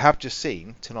 But I have just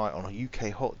seen tonight on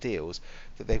UK Hot Deals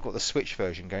that they've got the Switch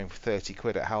version going for 30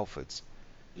 quid at Halfords.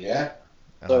 Yeah.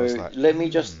 And I So was like, let me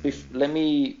just let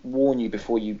me warn you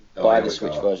before you Oh, buy here the we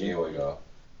Switch go. version. Here we go.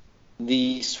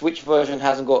 The Switch version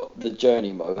hasn't got the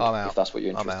journey mode, I'm out. if that's what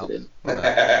you're I'm interested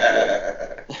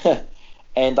out. in.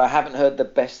 And I haven't heard the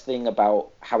best thing about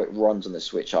how it runs on the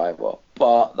Switch either.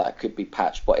 But that could be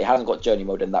patched. But it hasn't got journey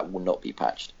mode, and that will not be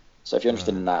patched. So if you're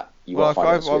interested in that, you Well, won't find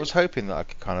it on the I was Switch. hoping that I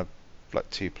could kind of like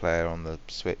 2-player on the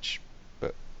Switch,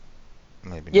 but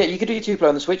maybe Yeah, not. you can do 2-player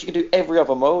on the Switch. You can do every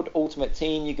other mode, Ultimate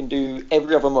Team. You can do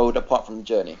every other mode apart from the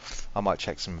journey. I might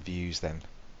check some reviews then.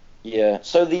 Yeah,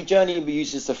 so the Journey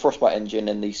uses the Frostbite engine,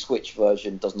 and the Switch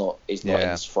version is not in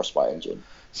Yeah. this Frostbite engine.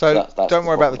 So that's don't the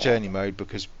worry about the problem I journey mode,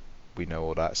 because we know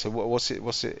all that. So what's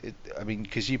it? I mean,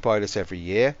 because you buy this every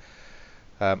year.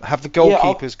 Have the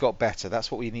goalkeepers got better? That's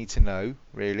what we need to know,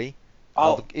 really.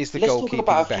 Is the let's goalkeeping talk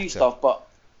about a better? few stuff, but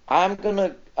I'm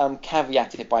gonna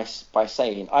caveat it by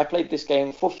saying I played this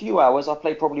game for a few hours. I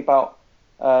played probably about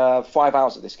 5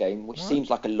 hours of this game, which Right. seems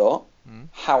like a lot. Mm.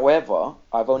 However,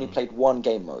 I've only played one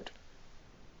game mode,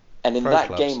 and in Pro that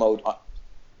clubs. game mode,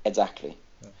 exactly,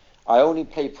 I only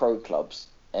play pro clubs,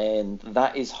 and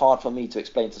that is hard for me to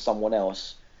explain to someone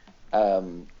else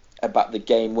about the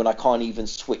game when I can't even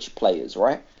switch players,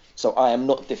 right? So I am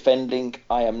not defending,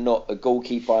 I am not a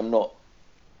goalkeeper, I'm not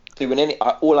doing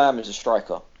all I am is a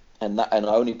striker, and I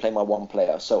only play my one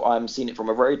player. So I'm seeing it from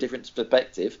a very different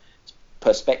perspective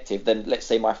than, let's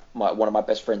say, my one of my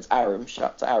best friends, Aram, shout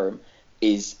out to Aram,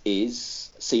 is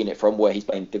seeing it from where he's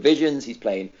playing divisions, he's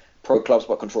playing pro clubs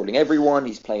but controlling everyone,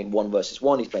 he's playing 1 versus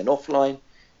 1, he's playing offline.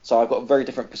 So I've got a very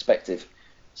different perspective.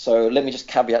 So let me just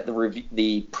caveat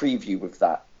the preview with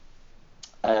that.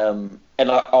 And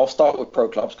I'll start with pro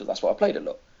clubs because that's what I played a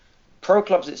lot. Pro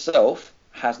clubs itself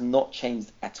has not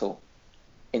changed at all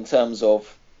in terms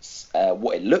of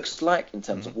what it looks like, in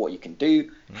terms of what you can do,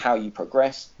 how you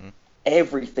progress.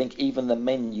 Everything, even the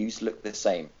menus, look the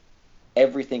same.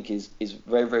 Everything is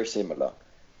very, very similar.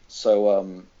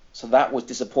 So that was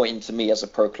disappointing to me as a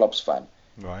pro clubs fan.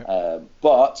 Right.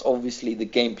 But obviously the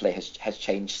gameplay has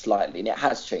changed slightly, and it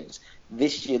has changed.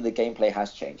 This year the gameplay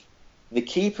has changed. The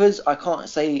keepers, I can't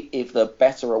say if they're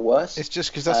better or worse. It's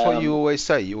just because that's what you always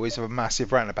say. You always have a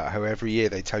massive rant about how every year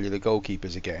they tell you the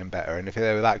goalkeepers are getting better, and if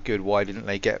they were that good, why didn't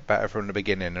they get better from the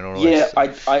beginning and all Yeah,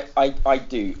 this? I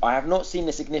do. I have not seen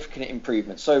a significant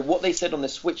improvement. So what they said on the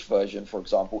Switch version, for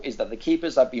example, is that the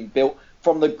keepers have been built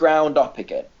from the ground up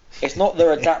again. It's not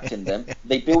they're adapting them.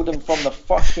 They build them from the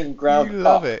fucking ground up. You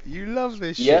love it. You love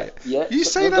this shit. Yeah. You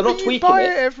say They're that, not but you tweaking buy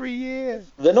it. it every year.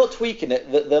 They're not tweaking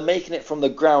it. They're making it from the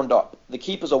ground up. The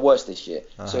keepers are worse this year.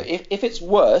 So if it's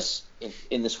worse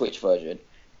in the Switch version,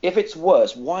 if it's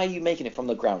worse, why are you making it from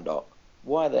the ground up?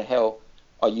 Why the hell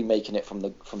are you making it from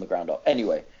the ground up?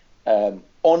 Anyway,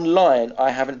 online,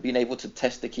 I haven't been able to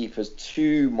test the keepers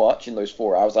too much in those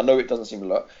 4 hours. I know it doesn't seem a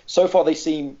lot. So far, they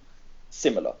seem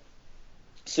similar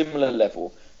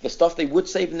level. The stuff they would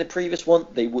save in the previous one,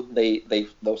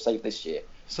 they'll save this year.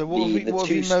 So what have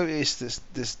you noticed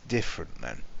that's different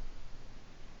then?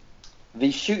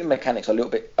 The shooting mechanics are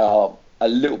a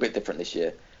little bit different this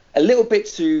year. A little bit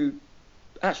to,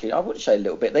 actually, I wouldn't say a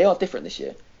little bit. They are different this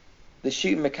year. The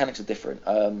shooting mechanics are different.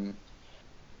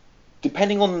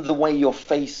 Depending on the way you're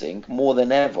facing, more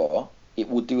than ever, it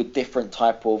will do a different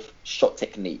type of shot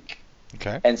technique.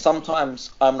 Okay. And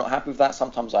sometimes I'm not happy with that.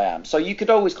 Sometimes I am. So you could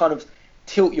always kind of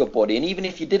tilt your body, and even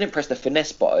if you didn't press the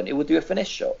finesse button, it would do a finesse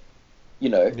shot. You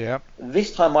know, Yeah.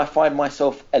 this time I find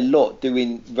myself a lot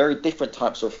doing very different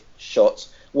types of shots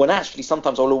when actually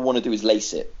sometimes all I want to do is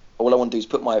lace it. All I want to do is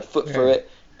put my foot through it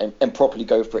and properly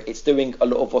go for it. It's doing a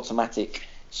lot of automatic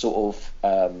sort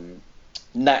of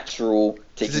natural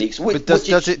techniques.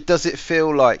 Does it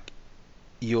feel like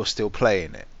you're still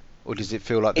playing it, or does it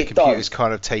feel like the computer's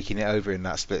kind of taking it over in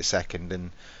that split second?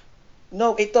 And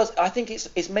no, it does. I think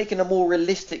it's making a more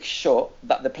realistic shot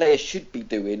that the player should be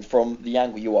doing from the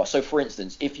angle you are. So, for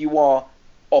instance, if you are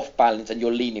off balance and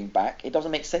you're leaning back, it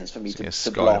doesn't make sense for me to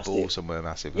blast ball it somewhere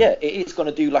massive. Yeah, it's going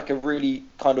to do like a really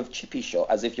kind of chippy shot,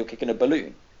 as if you're kicking a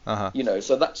balloon. You know,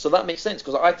 so that makes sense,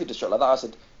 because I did a shot like that. I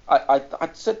said, I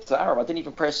said to Aaron, I didn't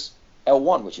even press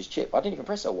L1, which is chip. I didn't even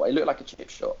press L1. It looked like a chip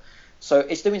shot. So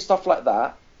it's doing stuff like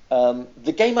that.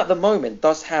 The game at the moment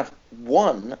does have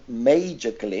one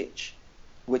major glitch,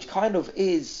 which kind of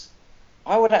is,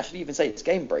 I would actually even say it's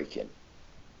game breaking,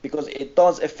 because it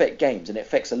does affect games, and it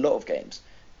affects a lot of games.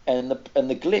 And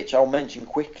the glitch I'll mention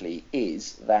quickly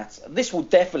is that this will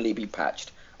definitely be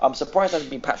patched. I'm surprised it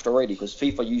hasn't been patched already, because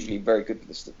FIFA usually very good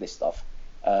with this stuff.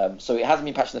 So it hasn't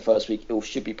been patched in the first week. It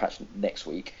should be patched next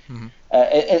week.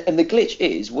 And the glitch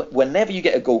is whenever you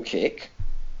get a goal kick,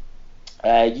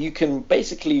 you can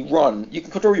basically run. You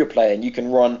can control your player, and you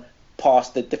can run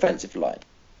past the defensive line,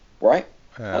 right?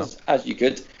 As you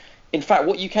could. In fact,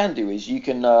 what you can do is you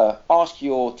can ask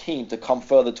your team to come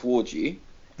further towards you.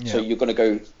 So you're going to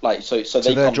go like so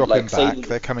they they're come dropping like back.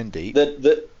 They're coming deep.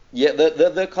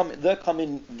 They're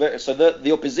coming. So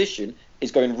the opposition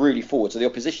is going really forward. So the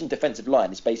opposition defensive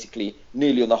line is basically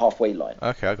nearly on the halfway line.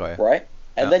 Okay, I got you. Right,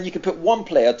 and then you can put one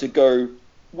player to go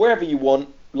wherever you want,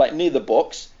 like near the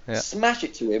box, smash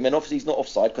it to him, and obviously he's not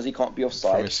offside because he can't be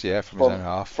offside from his own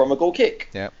half from a goal kick.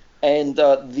 Yeah, and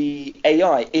the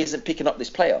AI isn't picking up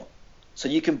this player, so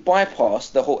you can bypass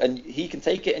the whole, and he can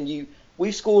take it, and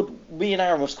we've scored. Me and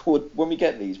Aaron have scored when we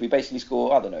get these. We basically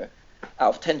score, I don't know,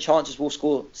 out of 10 chances, we'll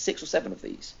score 6 or 7 of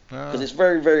these, because it's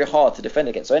very, very hard to defend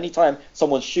against. So anytime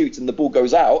someone shoots and the ball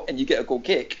goes out and you get a goal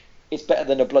kick, it's better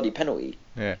than a bloody penalty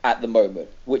at the moment,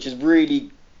 which is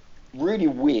really, really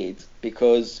weird,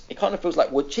 because it kind of feels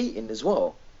like we're cheating as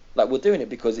well. Like we're doing it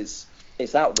because it's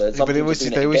out there. But they always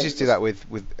used to do that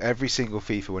with every single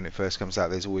FIFA when it first comes out.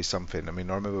 There's always something. I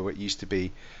mean, I remember what it used to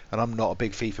be, and I'm not a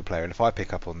big FIFA player, and if I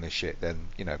pick up on this shit, then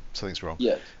something's wrong.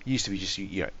 Yeah. It used to be just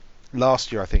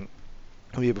last year I think,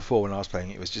 the year before when I was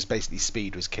playing, it was just basically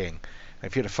speed was king. And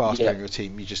if you had a fast player in your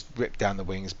team, you just rip down the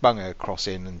wings, bung a cross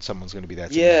in, and someone's going to be there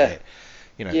to hit.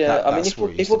 I mean,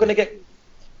 if we're going to get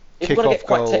quite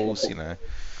goals,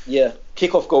 technical,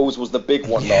 kick-off goals was the big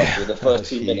one last year. The first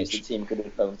 2 minutes the team could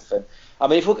have done defend. I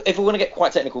mean, if we're going to get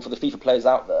quite technical for the FIFA players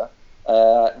out there,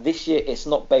 this year it's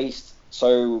not based,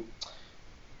 so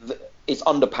it's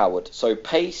underpowered. So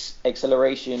pace,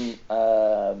 acceleration,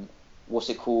 what's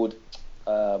it called?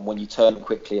 When you turn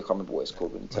quickly, I can't remember what it's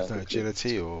called when you turn quickly.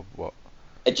 Agility or what?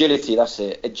 Agility, that's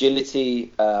it.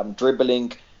 Agility,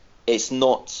 dribbling, it's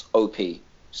not OP.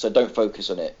 So don't focus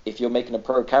on it. If you're making a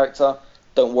pro character,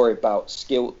 don't worry about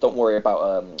skill. Don't worry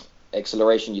about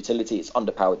acceleration, utility. It's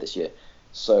underpowered this year.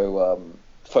 So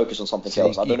focus on something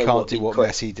else. I don't know. You can't do what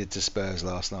Messi did to Spurs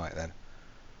last night, then.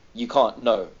 You can't.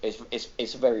 No,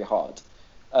 it's very hard.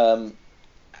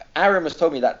 Aaron has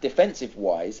told me that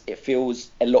defensive-wise, it feels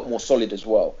a lot more solid as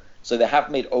well. So they have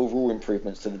made overall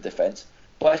improvements to the defense.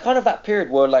 But it's kind of that period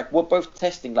where we're both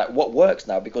testing what works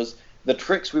now, because the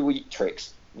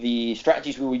the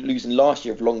strategies we were losing last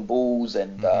year of long balls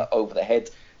and over the head,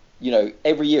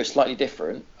 every year is slightly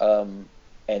different,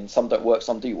 and some don't work,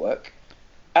 some do work.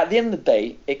 At the end of the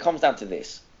day, it comes down to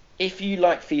this. If you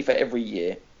like FIFA every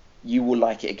year, you will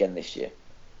like it again this year.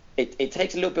 It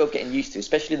takes a little bit of getting used to,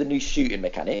 especially the new shooting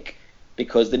mechanic,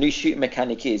 because the new shooting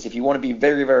mechanic is, if you want to be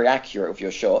very, very accurate with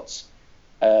your shots,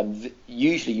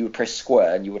 usually you would press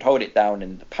square and you would hold it down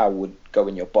and the power would go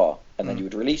in your bar, and then you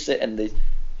would release it and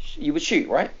you would shoot,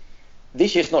 right?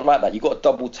 This year it's not like that. You've got to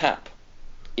double tap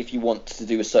if you want to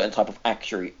do a certain type of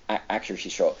accuracy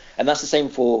shot, and that's the same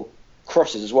for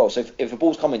crosses as well. So if a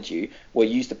ball's coming to you, where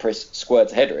you used to press square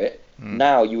to header it,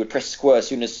 now you would press square as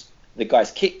soon as the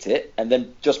guy's kicked it, and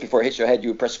then just before it hits your head, you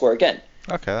would press square again.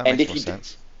 Okay, that makes more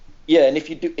sense. And if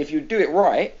you do it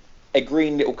right, a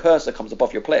green little cursor comes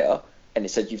above your player, and it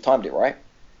says you've timed it right.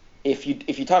 If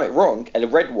you time it wrong, and a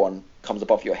red one comes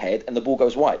above your head, and the ball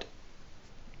goes wide.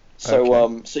 So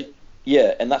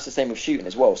and that's the same with shooting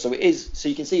as well. So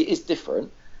you can see it is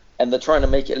different, and they're trying to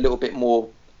make it a little bit more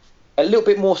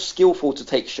skillful to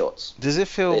take shots. Does it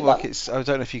feel like it's? I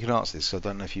don't know if you can answer this. So I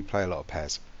don't know if you play a lot of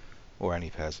pairs or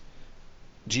any pairs.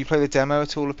 Do you play the demo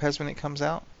at all of PES when it comes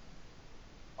out?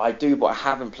 I do, but I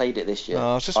haven't played it this year.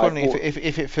 No, I was just I wondering bought,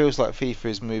 if it feels like FIFA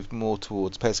has moved more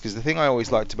towards PES, because the thing I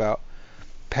always liked about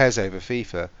PES over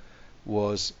FIFA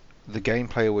was the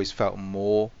gameplay always felt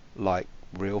more like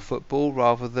real football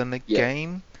rather than a Yeah.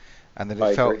 game, and then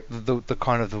I it felt agree. the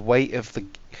kind of the weight of the.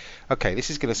 Okay, this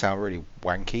is going to sound really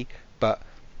wanky, but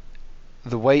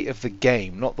the weight of the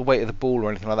game, not the weight of the ball or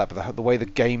anything like that, but the way the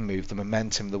game moved, the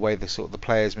momentum, the way the sort of the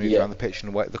players moved Yeah. around the pitch,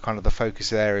 and the kind of the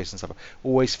focus areas and stuff,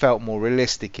 always felt more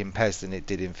realistic in PES than it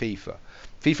did in FIFA.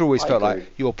 FIFA always I felt agree.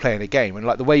 like you're playing a game, and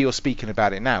like the way you're speaking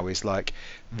about it now is like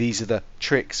these are the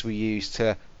tricks we use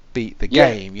to beat the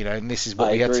Yeah. game, and this is what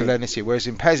I we had to agree. learn this year. Whereas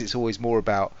in PES, it's always more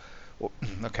about. Well,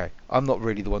 okay, I'm not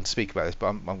really the one to speak about this, but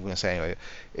I'm going to say anyway.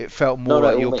 It felt more No,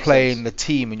 like it all you're makes playing sense. the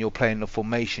team and you're playing the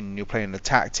formation and you're playing the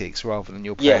tactics rather than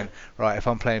you're Yeah. playing, right, if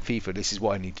I'm playing FIFA, this is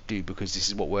what I need to do because this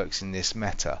is what works in this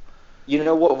meta. You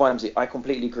know what, Vimesy? I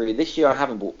completely agree. This year I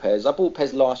haven't bought PES. I bought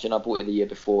PES last year and I bought it the year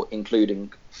before,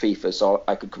 including FIFA, so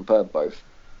I could compare both.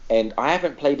 And I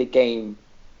haven't played a game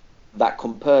that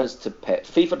compares to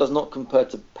PES. FIFA does not compare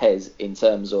to PES in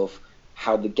terms of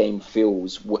how the game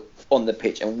feels on the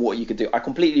pitch and what you could do. I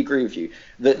completely agree with you.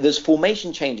 There's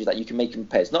formation changes that you can make in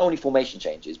PES. Not only formation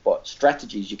changes, but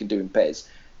strategies you can do in PES,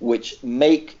 which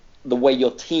make the way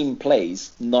your team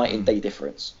plays night and day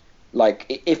difference.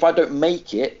 Like if I don't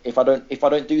make it, if I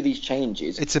don't do these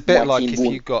changes, It's a bit my like team if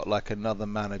won't. you got like another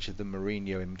manager than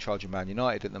Mourinho in charge of Man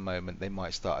United at the moment, they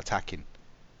might start attacking.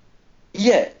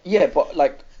 Yeah, but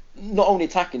like not only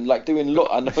attacking, like doing lot.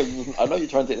 I know you're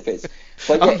trying to take the piss,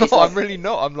 but yeah, I'm not. it's like I'm really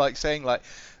not. I'm like saying like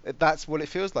that's what it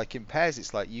feels like in pairs.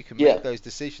 It's like you can yeah, make those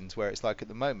decisions where it's like at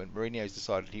the moment Mourinho's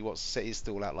decided he wants to set his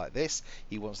stall out like this.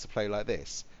 He wants to play like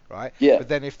this, right? yeah, But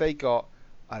then if they got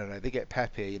I don't know, they get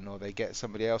Pepe, or they get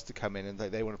somebody else to come in and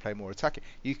they want to play more attacking.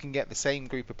 You can get the same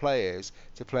group of players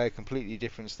to play a completely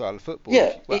different style of football.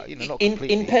 yeah. Well, not In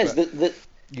completely, PES, but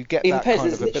you get in that PES,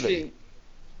 kind there's of ability. literally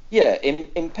yeah,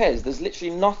 in PES, there's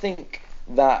literally nothing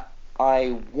that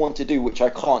I want to do which I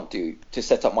can't do to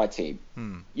set up my team.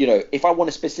 If I want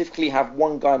to specifically have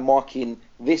one guy marking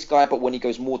this guy, but when he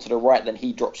goes more to the right, then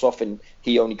he drops off and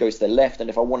he only goes to the left. And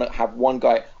if I want to have one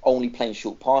guy only playing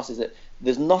short passes,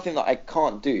 there's nothing that I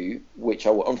can't do. Which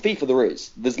on FIFA there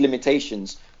is. There's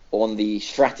limitations on the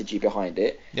strategy behind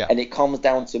it, Yeah. and it comes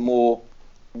down to more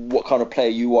what kind of player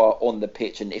you are on the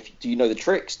pitch, and do you know the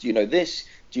tricks? Do you know this?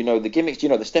 Do you know the gimmicks? Do you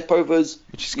know the step overs?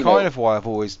 Which is You kind know, of why I've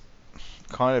always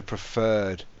kind of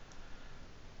preferred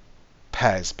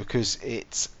PES because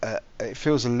it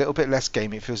feels a little bit less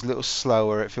gamey. It feels a little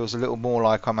slower. It feels a little more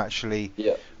like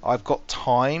yeah, I've got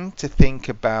time to think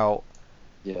about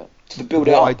yeah, to build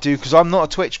it what I up. do because I'm not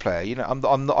a Twitch player. I'm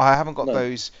not. I haven't got No.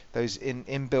 those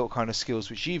inbuilt kind of skills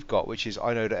which you've got, which is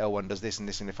I know that L1 does this and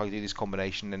this, and if I do this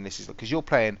combination, then this is because you're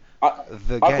playing the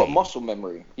I've got game. muscle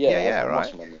memory. Yeah, I've got Right.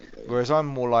 muscle memory. Whereas I'm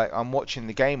more like I'm watching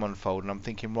the game unfold and I'm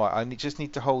thinking, right, just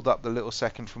need to hold up the little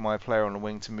second for my player on the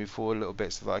wing to move forward a little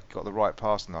bit so that I got the right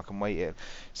pass and I can wait it.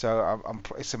 So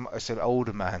it's an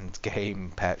older man's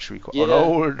game, Patrick. An Yeah.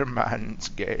 older man's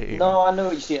game. No, I know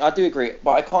what you're saying. I do agree,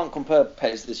 but I can't compare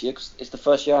PES this year because it's the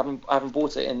first year I haven't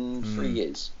bought it in 3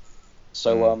 years.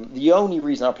 So the only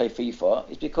reason I play FIFA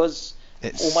is because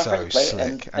It's all my so friends play it,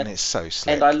 slick, and it's so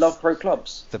slick. and I love pro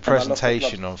clubs. The And I love pro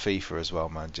presentation clubs. on FIFA as well,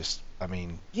 man. I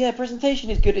mean, Yeah, presentation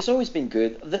is good. It's always been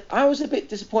good. I was a bit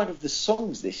disappointed with the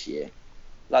songs this year.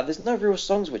 Like, there's no real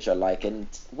songs which I like. And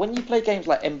when you play games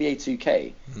like NBA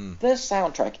 2K, their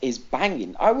soundtrack is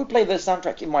banging. I would play their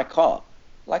soundtrack in my car.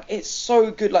 Like, it's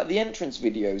so good. Like, the entrance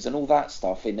videos and all that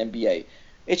stuff in NBA.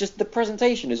 It's just the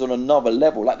presentation is on another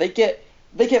level. Like, they get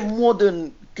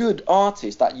modern good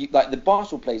artists that like the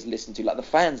basketball players listen to, like the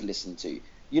fans listen to.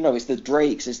 It's the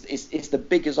Drakes. It's the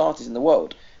biggest artists in the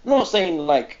world. I'm not saying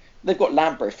like they've got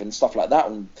Lambreth and stuff like that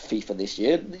on FIFA this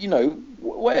year.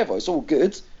 Whatever. It's all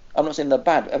good. I'm not saying they're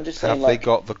bad. I'm just saying have like they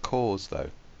got the cause though?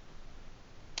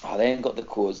 oh, they ain't got the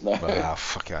cause, no. Well,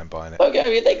 fuck it, I'm buying it. Okay, I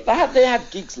mean, they had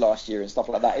gigs last year and stuff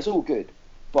like that. It's all good,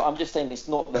 but I'm just saying it's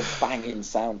not the banging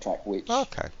soundtrack which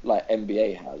Okay. like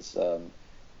NBA has.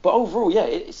 But overall, yeah,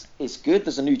 it's good.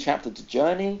 There's a new chapter to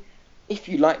Journey. If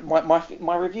you like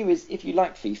my review is if you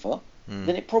like FIFA,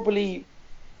 then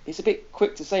it's a bit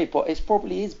quick to say, but it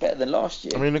probably is better than last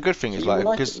year. I mean, the good thing So is you will like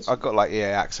like because it. I've got like EA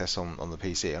access on the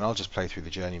PC, and I'll just play through the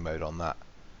journey mode on that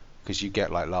because you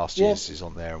get like last Yeah. year's is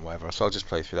on there and whatever. So I'll just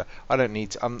play through that. I don't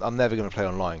need to. I'm never going to play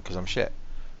online because I'm shit.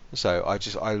 So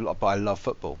but I love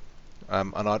football.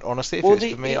 And I'd honestly, if Well, it's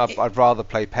for me, I'd rather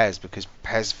play PES because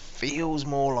PES feels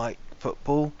more like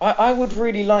football. I would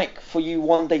really like for you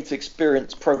one day to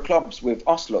experience pro clubs with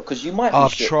us lot, because you might be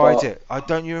I've shit, tried but it.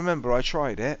 Don't you remember? I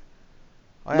tried it.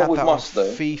 I not had with that on Mus,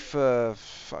 though.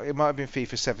 FIFA. It might have been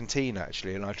FIFA 17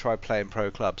 actually, and I tried playing pro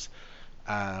clubs,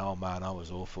 and oh man, I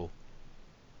was awful.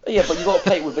 Yeah, but you got to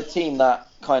play it with a team that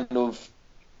kind of.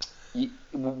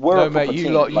 We're No, a proper mate, you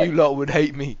team. lot, like, you lot would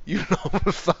hate me. You lot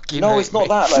would fucking no, hate it's not me.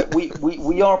 that. Like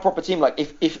we are a proper team. Like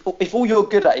if all you're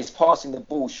good at is passing the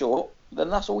ball short, then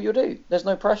that's all you do. There's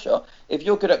no pressure. If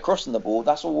you're good at crossing the ball,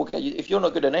 that's all we'll get you. If you're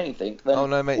not good at anything, then Oh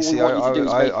no, mate. all See, we want you to do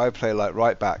is make. I play like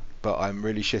right back, but I'm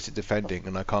really shit at defending,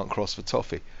 and I can't cross for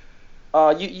toffee. You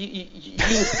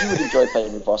would enjoy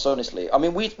playing with us, honestly. I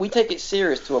mean, we take it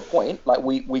serious to a point. Like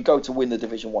we go to win the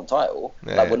Division 1 title.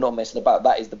 Yeah. Like we're not messing about.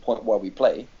 That is the point where we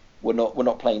play. We're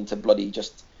not playing to bloody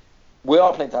just. We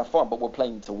are playing to have fun, but we're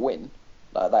playing to win.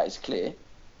 Like that is clear.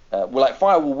 We're like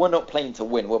Firewall. We're not playing to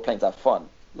win. We're playing to have fun.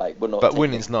 Like we're not. But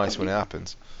winning's nice when it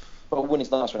happens. But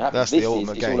winning's nice when it happens. That's the This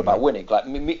ultimate it's game, all about right? winning.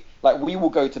 Like we will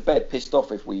go to bed pissed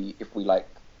off if we like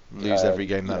Lose every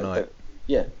game you that know, night.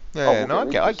 Yeah. Yeah, Oh, no,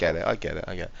 we'll I get get really it.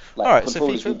 Like, Like, all right, so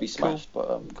controllers FIFA, would be smashed,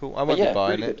 cool. but Cool. I won't be yeah,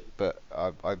 buying really it, good.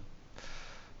 but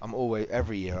I'm always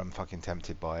every year I'm fucking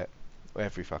tempted by it,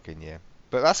 every fucking year.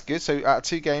 But that's good. So out of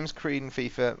 2 games, Creed and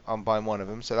FIFA, I'm buying one of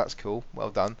them, so that's cool. Well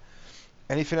done.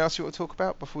 Anything else you want to talk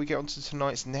about before we get on to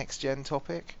tonight's next gen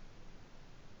topic?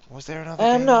 Was there another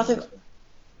game? No, I think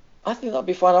that'll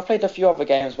be fine. I've played a few other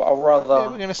games, but I'll rather. Yeah,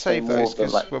 we're gonna save play more those of them,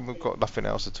 because when we've got nothing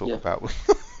else to talk Yeah. about.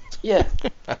 Yeah.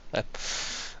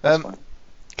 That's fine.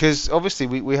 Because obviously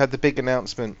we had the big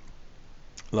announcement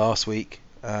last week.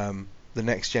 The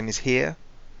next gen is here.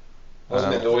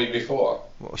 Wasn't it the week before?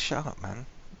 Well, shut up, man.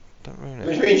 Don't ruin What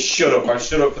do it. you mean shut up? I've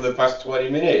shut up for the past 20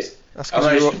 minutes. That's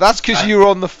because you were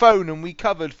on the phone and we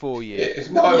covered for you.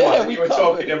 No, it Yeah, wasn't. we You were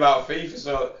covered. talking about FIFA,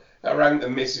 so I rang the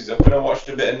missus up and I watched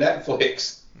a bit of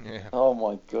Netflix. Yeah. Oh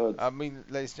my god. I mean,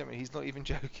 ladies and gentlemen, he's not even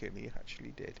joking. He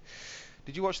actually did.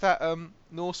 Did you watch that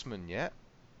Norseman yet?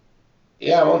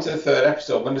 Yeah, I'm on to the 3rd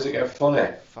episode. When does it get funny?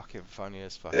 Fucking funny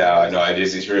as fuck. Yeah, I know it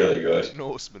is. It's really good.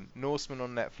 Norseman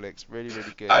on Netflix. Really,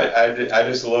 really good. I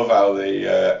just love how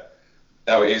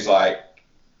how it is like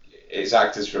it's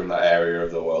actors from that area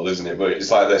of the world, isn't it? But it's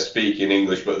like they're speaking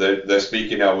English, but they're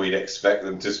speaking how we'd expect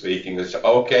them to speak English.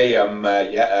 Okay, Yeah, no,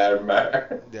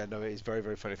 it is very,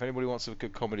 very funny. If anybody wants a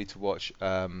good comedy to watch,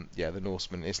 yeah, The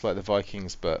Norseman. It's like the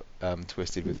Vikings, but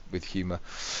twisted with humour.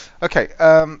 Okay,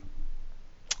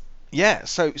 yeah.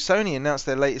 So Sony announced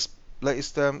their latest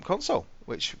console,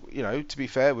 which, you know, to be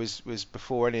fair, was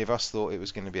before any of us thought it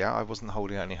was going to be out. I wasn't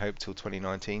holding out any hope till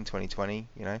 2019, 2020,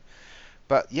 you know.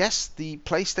 But yes, the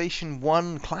PlayStation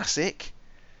 1 Classic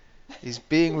is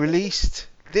being released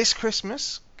this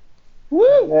Christmas. Woo!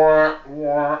 Oh,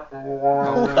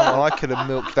 come on, I could have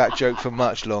milked that joke for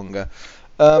much longer.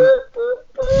 So,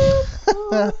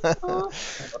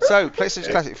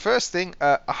 PlayStation Classic. First thing,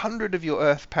 100 of your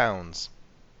Earth pounds.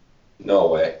 No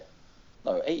way.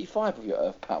 No, 85 of your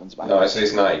Earth pounds, man. No, it's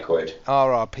 £90.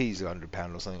 RRP's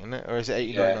 £100 or something, isn't it? Or is it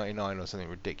Yeah. 89.99 or something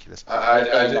ridiculous?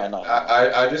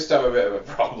 I just have a bit of a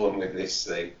problem with this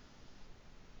thing.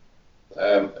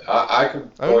 I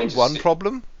could go Only into one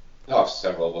problem? I have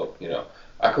several, but you know,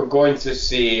 I could go into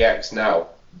CEX now,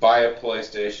 buy a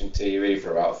PlayStation TV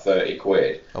for about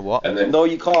 £30, A what? and then No,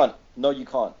 you can't. No, you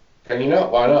can't. can you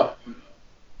not? Why not?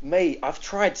 Mate, I've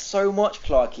tried so much,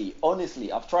 Clarky.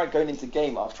 Honestly, I've tried going into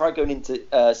Game. I've tried going into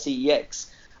CEX.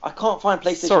 I can't find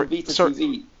PlayStation Vita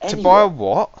TV anywhere. To buy a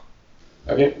what?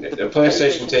 I mean, the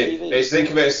PlayStation TV. Think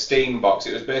of it as Steam box.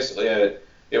 It was basically a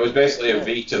Yeah.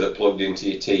 Vita that plugged into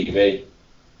your TV.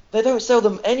 They don't sell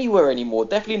them anywhere anymore.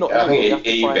 Definitely not I anywhere. You think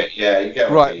have to find- eBay. Yeah, you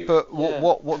get Right, eBay. but Yeah.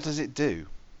 what does it do?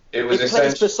 It was It plays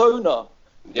essentially Persona.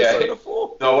 yeah. Persona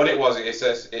 4. No, what it was, it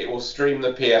says it will stream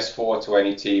the PS4 to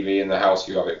any TV in the house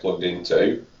you have it plugged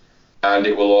into, and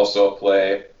it will also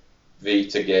play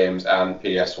Vita games and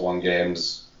PS1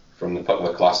 games from the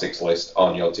classics list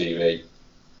on your TV.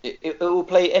 It will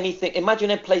play anything.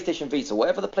 Imagine a PlayStation Vita.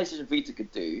 Whatever the PlayStation Vita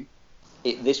could do,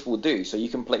 this will do. So you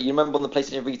can play. You remember on the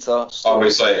PlayStation Vita?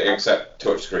 Obviously, except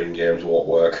touchscreen games won't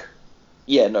work.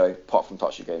 Yeah, no, apart from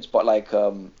touch games. But like,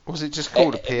 Was it just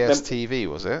called a PS TV,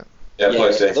 was it? Yeah, yeah,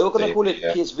 PlayStation. they were going to call it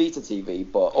yeah. PS Vita TV,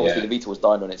 but obviously Yeah. the Vita was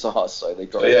dying on its ass, so they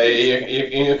dropped So yeah,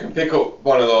 it. you can pick up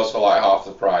one of those for like half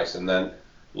the price and then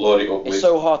load it up It's with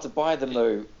so hard to buy them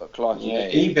though, Clarky. yeah,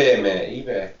 eBay, mate,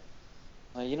 eBay.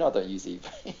 You know I don't use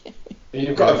eBay.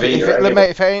 You've got a If Vita. it, anyway. mate,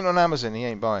 if it ain't on Amazon, he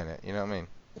ain't buying it. You know what I mean?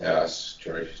 Yeah, that's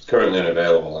true. It's currently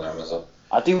unavailable on Amazon.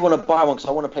 I do want to buy one because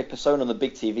I want to play Persona on the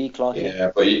big TV, Clarky.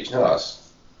 Yeah, but that's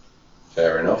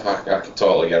fair enough. I can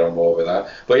totally get on board with that.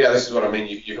 But yeah, this is what I mean.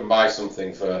 You can buy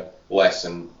something for less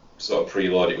and sort of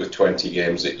preload it with 20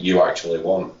 games that you actually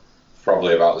want.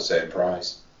 Probably about the same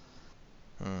price.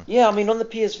 Yeah, I mean, on the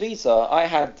PS Vita, I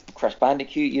had Crash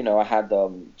Bandicoot, I had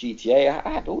GTA, I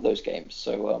had all those games.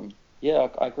 So, yeah,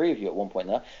 I agree with you at one point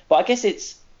there. But I guess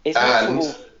it's not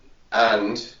sort of...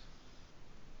 And,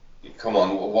 come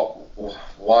on,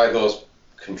 why those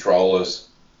controllers?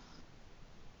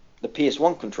 The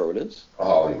PS1 controllers?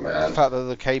 Oh, man. The fact that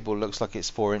the cable looks like it's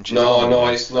 4 inches No,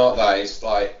 long. it's not that. It's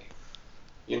like,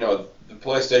 the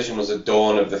PlayStation was a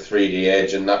dawn of the 3D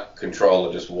age, and that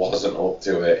controller just wasn't up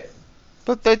to it.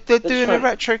 But they're doing a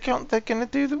retro count. They're going to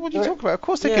do the... What are you talking about? Of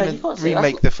course they're going to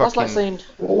remake the fucking... That's like saying,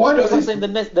 why don't saying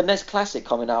the NES Classic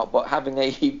coming out, but having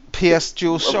a... PS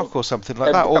Dual Shock or something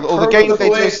like that. Or the game game they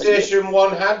do... The PlayStation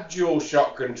 1 had Dual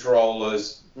Shock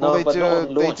controllers. No,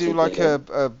 well, they do like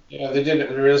a... Yeah, they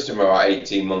didn't release them about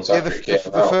 18 months after it came out.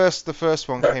 The first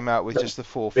one came out with just the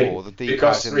 4.4, the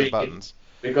D-pads and the buttons.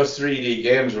 Because 3D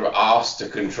games were asked to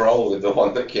control with the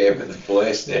one that came with the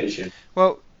PlayStation.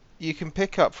 Well, you can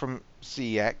pick up from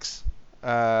CEX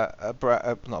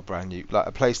not brand new, like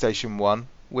a PlayStation 1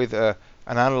 with an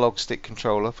analog stick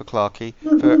controller for Clarky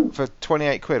for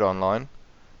 28 quid online.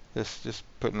 Just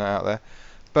putting that out there.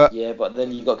 But yeah, but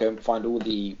then you got to go and find all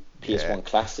the PS1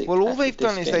 Classic. Well, all they've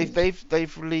done is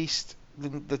they've released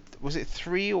the was it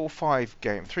 3 or 5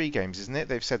 games? 3 games, isn't it?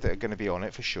 They've said that are going to be on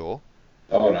it for sure.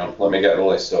 Oh no, let me get the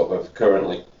list up of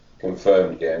currently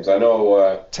confirmed games. I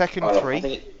know Tekken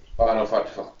 3.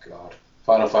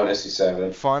 Final Fantasy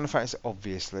 7. Final Fantasy,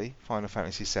 obviously. Final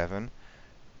Fantasy 7.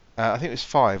 I think it was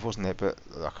 5, wasn't it? But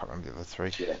I can't remember the other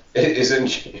 3. Yeah.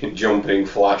 Isn't Jumping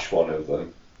Flash one of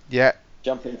them? Yeah.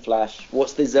 Jumping Flash.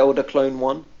 What's the Zelda clone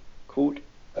one called?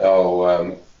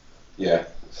 Oh, yeah.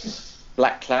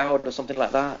 Black Cloud or something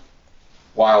like that.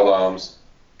 Wild Arms.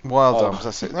 Arms,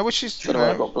 that's it. No, which is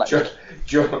Jumping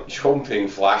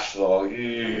Flash though.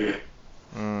 It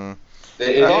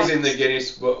is in the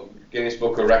Guinness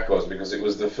Book of Records because it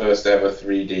was the first ever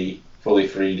fully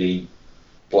 3D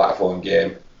platform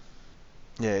game.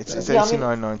 Yeah, it's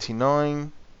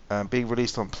 $89.99. Being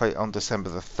released on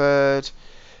December the 3rd.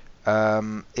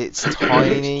 It's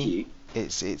tiny.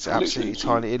 It's absolutely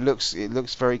tiny. It looks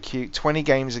very cute. 20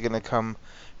 games are going to come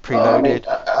preloaded.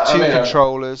 2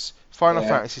 controllers. Final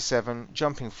Fantasy 7,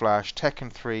 Jumping Flash,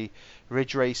 Tekken 3,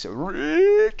 Ridge Racer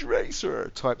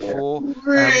Type 4,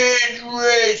 Ridge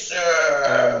Racer,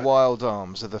 and Wild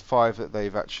Arms are the 5 that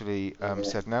they've actually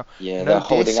said now. Yeah, no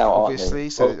they're disc, out, obviously.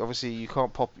 So obviously you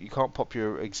can't pop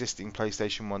your existing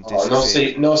PlayStation 1 disc.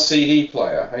 No CD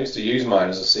player. I used to use mine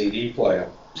as a CD player.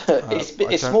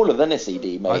 It's smaller than a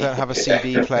CD, mate. I don't have a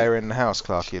CD player in the house,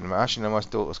 Clarky. Actually, no, my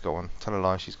daughter's got one. Tell a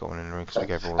lie, she's got one in the room because we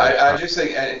gave her all I just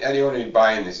think anyone who's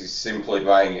buying this is simply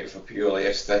buying it for purely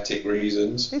aesthetic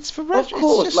reasons. It's for Of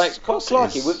course,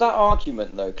 Clarky, with that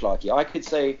argument though, Clarky, I could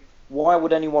say, why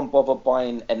would anyone bother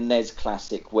buying a NES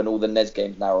Classic when all the NES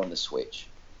games now are on the Switch?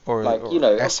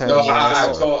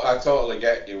 SNES. No, I totally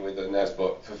get you with the NES,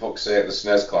 but for fuck's sake, the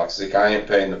SNES Classic, I ain't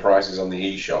paying the prices on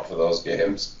the eShop for those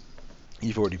games.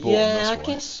 You've already bought them, that's why. I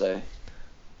guess so.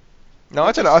 No,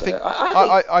 I don't know. I think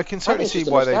I can totally see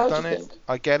why they've done it. Thing.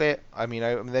 I get it. I mean,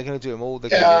 they're going to do them all.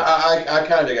 I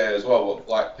kind of get it as well. But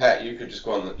like Pet, you could just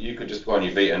go on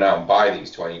your Vita now and buy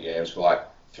these 20 games for like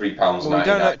 £3.99. Well, we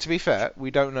don't know. To be fair,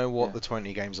 we don't know what the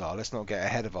 20 games are. Let's not get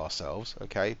ahead of ourselves,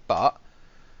 okay? But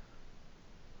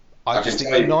I just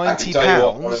think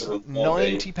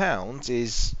 £90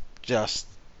 is just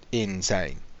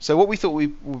insane. So what we thought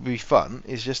would be fun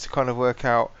is just to kind of work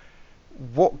out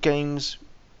what games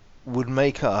would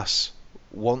make us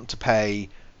want to pay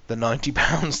the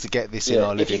 £90 to get this in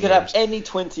our living rooms. If you could have any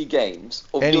 20 games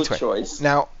of your choice.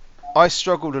 Now, I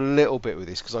struggled a little bit with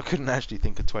this because I couldn't actually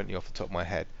think of 20 off the top of my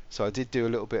head. So I did do a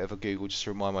little bit of a Google just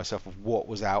to remind myself of what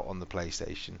was out on the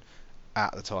PlayStation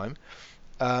at the time.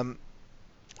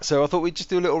 So I thought we'd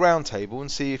just do a little round table and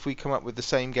see if we come up with the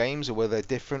same games or whether they're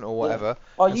different or whatever.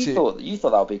 Oh, you thought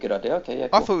that would be a good idea? Okay, yeah. I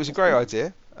Cool. thought it was a great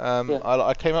idea.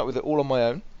 I came up with it all on my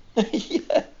own.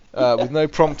 Yeah. With no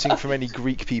prompting from any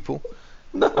Greek people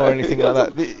or anything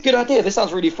like that. Good idea. This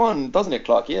sounds really fun, doesn't it,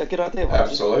 Clark? Yeah, good idea.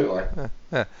 Absolutely.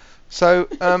 Yeah. So,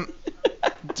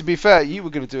 to be fair, you were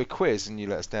going to do a quiz and you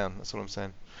let us down. That's all I'm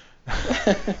saying.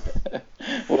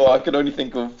 Well, I could only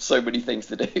think of so many things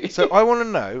to do. So I want to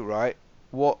know, right,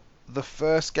 what the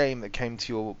first game that came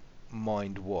to your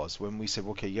mind was when we said,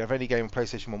 okay, you have any game on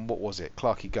PlayStation 1, what was it?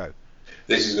 Clarky, go.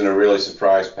 This is going to really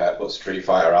surprise Pep, but Street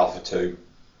Fighter Alpha 2.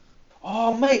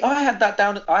 Oh mate, I had that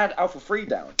down. I had Alpha 3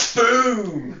 down.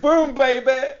 Boom! Boom,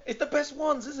 baby! It's the best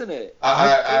ones, isn't it?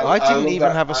 I didn't love even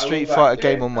that- have a I love Street that Fighter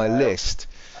game on my and list.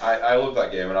 I love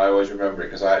that game, and I always remember it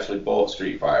because I actually bought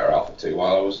Street Fighter Alpha 2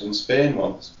 while I was in Spain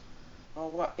once. Oh,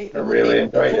 wow. I really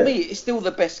enjoyed For it. me, it's still the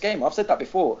best game. I've said that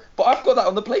before, but I've got that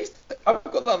on the PlayStation. I've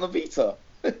got that on the Vita.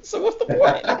 So what's the point?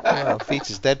 Well,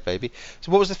 Vita's dead, baby.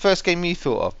 So what was the first game you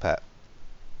thought of, Pat?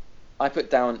 I put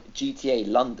down GTA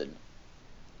London.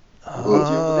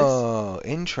 Oh,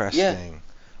 interesting.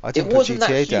 I didn't It put wasn't that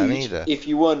GTA down huge either. if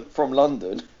you weren't from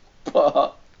London,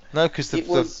 but No, because the it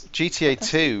was- GTA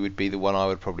 2 would be the one I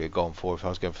would probably have gone for if I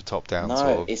was going for top-down no,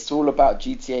 sort of. it's all about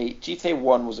GTA. GTA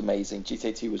 1 was amazing.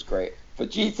 GTA 2 was great.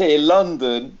 But GTA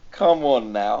London, come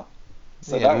on now.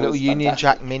 So Yeah, that little was Union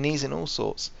Jack fantastic. minis and all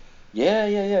sorts.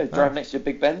 Yeah. Driving next to your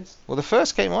Big Benz. Well, the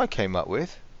first game I came up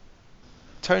with,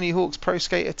 Tony Hawk's Pro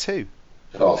Skater 2.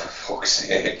 Oh, for fuck's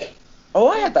sake. Oh,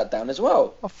 I had that down as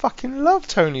well. I fucking love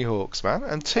Tony Hawk's, man.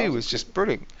 And 2 That was was just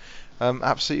brilliant.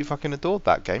 Absolutely fucking adored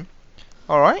that game.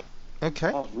 Alright, okay.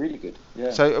 That was really good.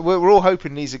 Yeah. So we're all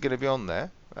hoping these are going to be on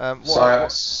there.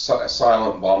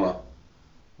 Silent Bomber.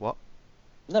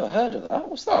 Never heard of that.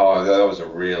 What's that? Oh, that was a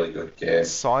really good game.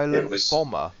 Silent It was-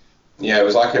 Bomber. Yeah, it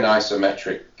was like an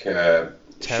isometric shooting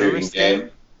Terrorist game. game?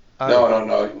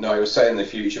 No. It was set in the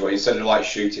future, but instead of like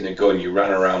shooting a gun, you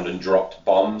ran around and dropped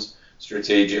bombs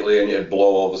strategically, and you'd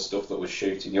blow all the stuff that was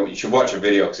shooting. You should watch a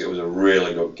video because it was a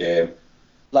really good game.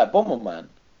 Like Bomberman.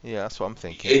 Yeah, that's what I'm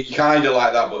thinking. It kind of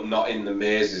like that, but not in the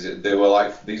mazes. They were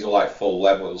like these were like full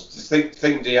levels. Just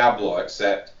think Diablo,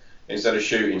 except instead of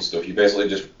shooting stuff, you basically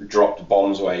just dropped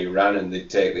bombs where you ran, and they'd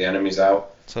take the enemies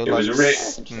out. So It like was a re-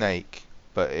 Snake,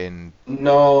 but in...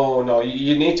 No,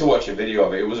 you need to watch a video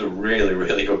of it. It was a really,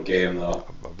 really good game, though.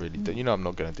 I really don't. You know I'm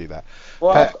not going to do that.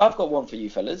 Well, Pat- I've got one for you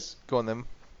fellas. Go on then.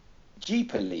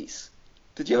 G-Police.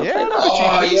 Did you ever Yeah, play I that? know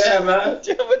Oh, G-Police. yeah, man. Did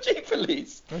you have a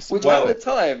G-Police? That's Which well- at the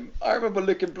time, I remember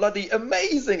looking bloody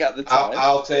amazing at the time.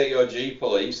 I'll take your G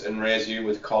Police and raise you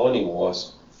with Colony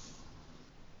Wars.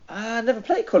 I never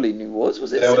played Colony Wars.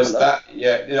 Was it There was similar? that,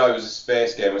 yeah, it was a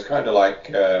space game. It was kind of like,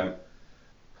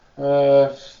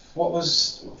 what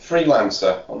was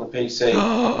Freelancer on the PC?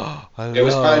 It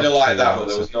was kind of like that, but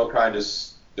there was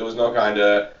no kind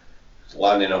of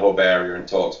land in a hub area and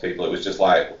talk to people. It was just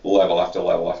like level after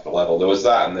level after level. There was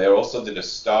that, and they also did a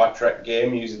Star Trek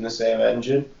game using the same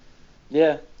engine.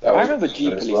 Yeah. That I was remember good as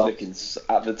G-Police well. looking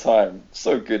at the time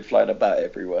so good, flying about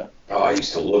everywhere. Oh, I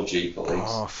used to love G Police.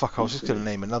 Oh, fuck, I was just going to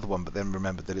name another one, but then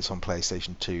remembered that it's on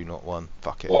PlayStation 2, not 1.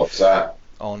 Fuck it. What was that?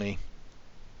 Oni.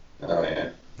 Oh yeah.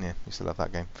 Yeah, used to love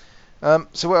that game.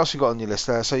 So what else you got on your list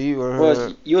there? So you were... Well,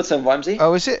 it's your turn, Vimesy.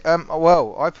 Oh, is it?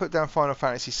 Well, I put down Final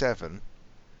Fantasy 7.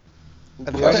 And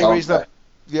the That's only reason okay.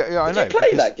 Yeah, I Did know. you play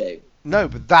because- that game? No,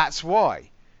 but that's why.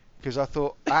 Because I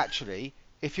thought, actually,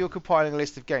 if you're compiling a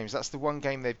list of games, that's the one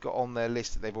game they've got on their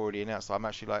list that they've already announced. I'm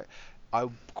actually like, I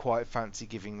quite fancy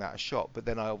giving that a shot. But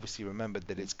then I obviously remembered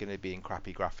that it's going to be in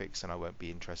crappy graphics and I won't be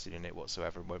interested in it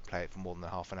whatsoever and won't play it for more than a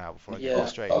half an hour before I get Yeah.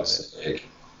 frustrated with it. Sick.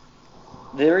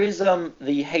 There is the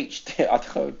HD. I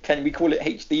don't know, can we call it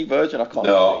HD version? I can't.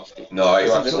 No, call it HD. no, you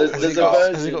There's- absolutely there's Has it a got,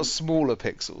 version- has it got smaller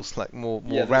pixels, like more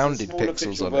Yeah, there's rounded a smaller pixels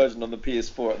pixel on it? version on the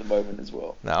PS4 at the moment as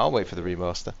well. No, I'll wait for the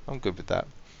remaster. I'm good with that.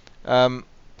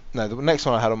 No, the next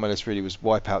one I had on my list really was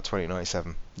Wipeout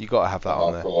 2097. You got to have that on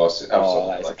Of there. course, Oh,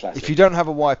 that is a absolutely. classic. If you don't have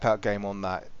a Wipeout game on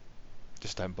that,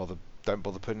 just don't bother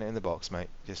putting it in the box, mate.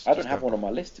 I don't have one on my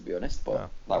list to be honest, but No, that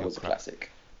you're was a crap.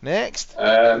 classic. Next,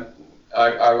 I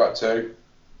got two.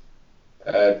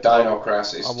 Dino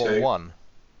Crisis I want 2. one.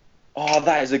 Oh,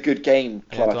 that is a good game,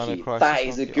 Yeah, Dino Clarky. Crisis, That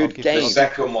is I'll a give good you The game.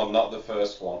 second one, not the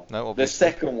first one. No, The obviously.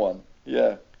 second one,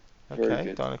 yeah. Very Okay,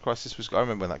 good. Dino Crisis was. I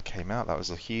remember when that came out. That was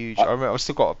a huge. I- I remember. I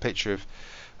still got a picture of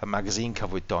a magazine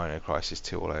cover with Dino Crisis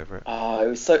 2 all over it. Oh,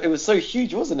 it was so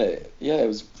huge, wasn't it? Yeah, it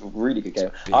was a really good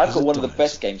game. Big I've as got a one of the dinosaur.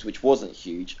 best games which wasn't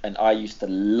huge, and I used to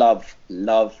love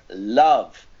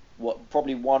what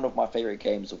probably one of my favorite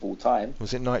games of all time.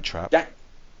 Was it Night Trap?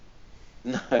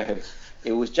 No,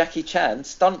 it was Jackie Chan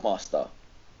Stuntmaster.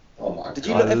 Oh my Did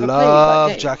you god. I ever play that love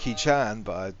game? Jackie Chan,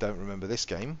 but I don't remember this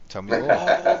game. Tell me more.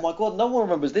 Oh my god, no one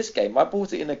remembers this game. I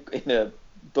bought it in a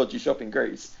dodgy shop in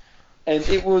Greece, and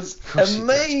it was course you did.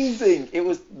 amazing. It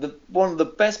was one of the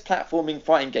best platforming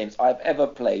fighting games I've ever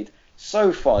played.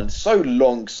 So fun, so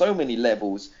long, so many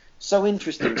levels, so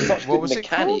interesting, such What good was it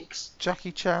called? mechanics.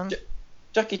 Jackie Chan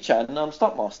Jackie Chan,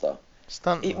 Stuntmaster.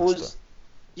 Stunt It Master. was,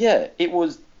 yeah, it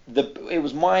was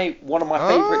one of my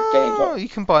favorite games. Oh, you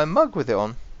can buy a mug with it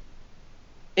on.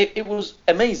 It was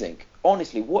amazing.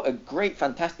 Honestly, what a great,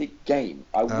 fantastic game.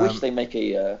 I wish they make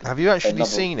a. Have you actually another-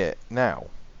 seen it now?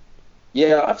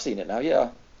 Yeah, I've seen it now. Yeah.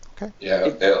 Yeah,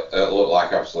 it'll look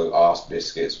like absolute arse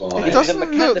biscuits, won't It it? doesn't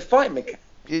look- The fight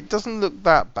It doesn't look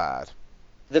that bad.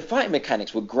 the fighting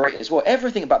mechanics were great as well.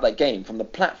 Everything about that game, from the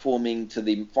platforming to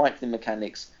the fighting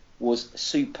mechanics, was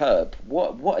superb.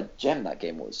 What a gem that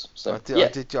game was. So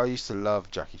I used to love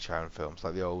Jackie Chan films,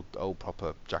 like the old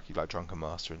proper Jackie, like Drunken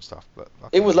Master and stuff. But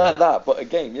it was like that, but a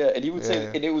game, yeah. And he would say,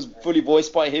 and it was fully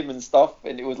voiced by him and stuff.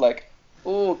 And it was like,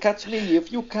 "Oh, catch me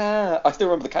if you can." I still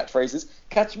remember the catchphrases.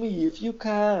 "Catch me if you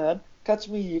can. Catch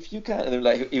me if you can." And then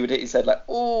like he would hit his head like,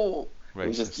 "Oh." It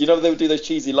was just, they would do those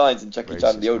cheesy lines in Jackie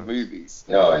Chan in the old movies.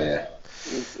 Oh yeah.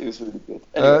 It was really good.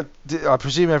 Anyway. I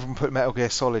presume everyone put Metal Gear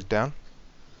Solid down.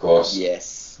 Of course.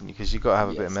 Yes. Because you've got to have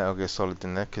a bit of Metal Gear Solid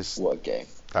in there, because what a game.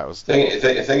 That was. The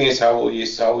thing is, how will you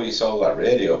solve that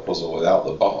radio puzzle without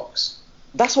the box?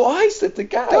 That's what I said to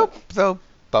Gav. They'll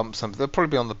bump something. They'll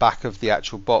probably be on the back of the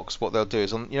actual box. What they'll do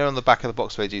is on the back of the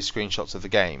box where they do screenshots of the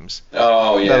games.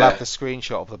 Oh yeah. They'll have the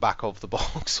screenshot of the back of the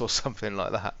box or something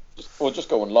like that. Or just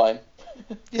go online.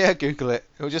 Yeah, Google it.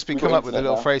 It'll just be come up with a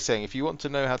little phrase saying, if you want to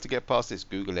know how to get past this,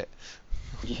 Google it.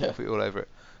 Yeah. Put it all over it.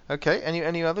 Okay,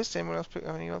 any others? Anyone else pick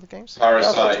any other games?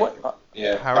 Parasite.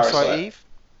 Yeah. Parasite Eve?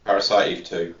 Parasite Eve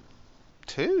 2.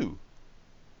 2?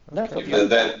 Okay.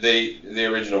 The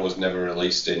original was never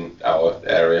released in our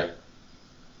area.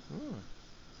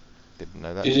 Didn't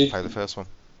know that. Didn't play the first one.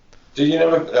 Have you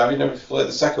never played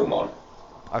the second one?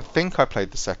 I think I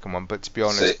played the second one, but to be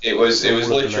honest, it was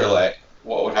literally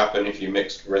what would happen if you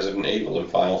mixed Resident Evil and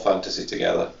Final Fantasy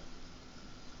together.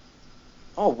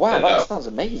 Oh wow, that sounds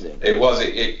amazing. It was.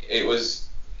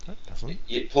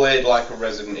 It played like a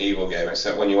Resident Evil game,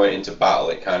 except when you went into battle,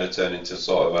 it kind of turned into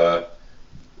sort of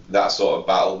that sort of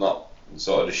battle, not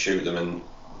sort of to shoot them and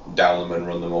down them and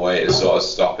run them away. To sort of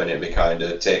stop and it'd be kind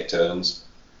of take turns.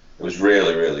 It was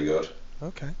really, really good.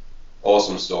 Okay.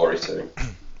 Awesome story too.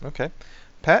 Okay.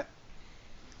 Pat?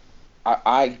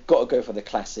 I got to go for the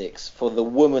classics. For the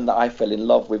woman that I fell in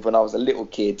love with when I was a little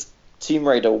kid, Tomb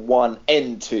Raider 1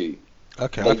 and 2.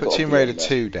 Okay, I put Tomb Raider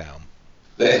 2 down.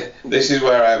 This is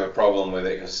where I have a problem with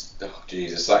it, because, oh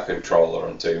Jesus, that controller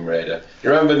on Tomb Raider.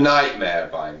 You remember Nightmare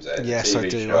Vibes? Yes, I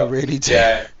do. Show? I really do.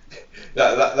 Yeah.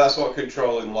 That's what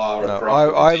controlling Lara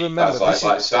Croft. I remember. That's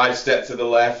like sidestep to the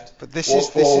left. But this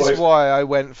is why I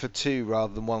went for 2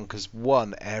 rather than 1, because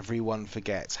 1, everyone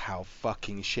forgets how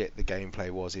fucking shit the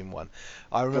gameplay was in 1.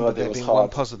 I remember there being one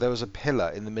puzzle. There was a pillar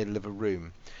in the middle of a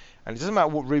room, and it doesn't matter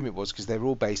what room it was because they were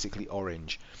all basically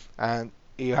orange, and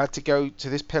you had to go to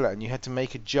this pillar and you had to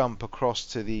make a jump across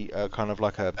to the kind of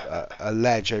like a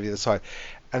ledge over the other side,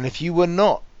 and if you were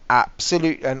not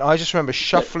and I just remember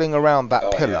shuffling around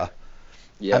that pillar.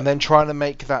 Yeah. And then trying to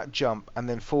make that jump, and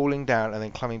then falling down, and then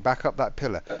climbing back up that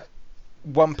pillar.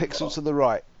 1 pixel to the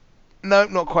right. No,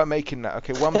 not quite making that.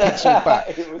 Okay, 1 pixel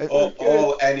back.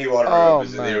 All anyone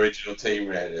remembers in the original Tomb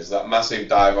Raider is that massive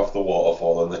dive off the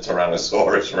waterfall and the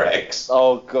Tyrannosaurus Rex.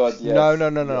 Oh God, yes.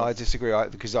 No. I disagree.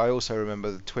 Because I also remember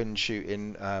the twin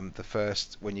shooting the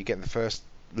first, when you get the first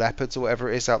leopards or whatever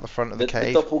it is out the front of the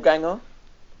cave. The doppelganger.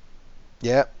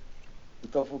 Yeah. The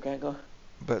doppelganger.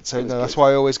 But that's why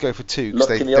I always go for 2.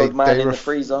 Locking the old man in the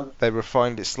freezer. They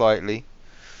refined it slightly,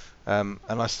 and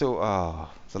I still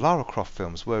the Lara Croft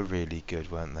films were really good,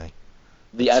 weren't they?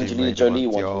 The Angelina Jolie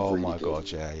one. Oh really my good.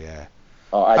 God, yeah.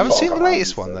 I haven't seen the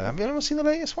latest one though. Have you ever seen the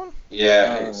latest one?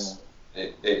 Yeah,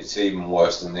 it's even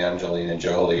worse than the Angelina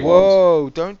Jolie one.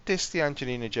 Whoa! Don't diss the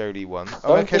Angelina Jolie one.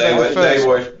 Okay,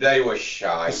 they were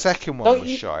shy. The second one was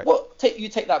shy. What? You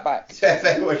take that back.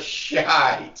 They were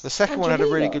shy. The second one had a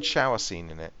really good shower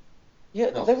scene in it. Yeah,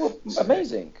 they were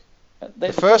amazing.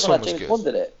 The first one was James good. Bond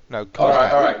did it. No, all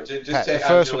right. Just take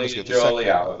Angelina Jolie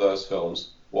out of those films.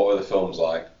 What were the films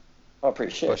like? Oh,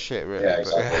 pretty shit. Well, shit, really. Yeah,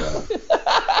 exactly.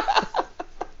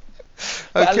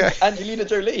 Okay. Angelina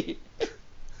Jolie.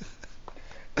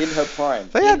 In her prime.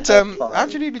 They had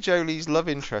Angelina Jolie's love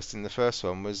interest in the first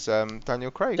one was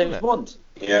Daniel Craig, James wasn't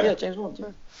it? Bond. Yeah, James Bond.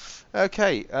 Yeah.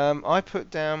 Okay, I put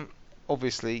down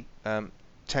obviously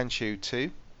Tenchu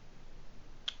 2.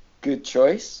 Good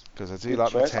choice. Because I do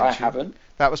like my Tenchu. I haven't.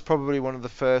 That was probably one of the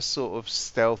first sort of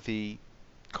stealthy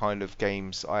kind of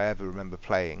games I ever remember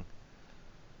playing.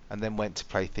 And then went to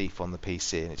play Thief on the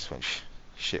PC and it just went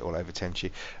shit all over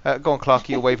Tenchu. Go on, Clarky,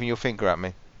 you're waving your finger at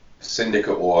me.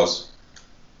 Syndicate Wars.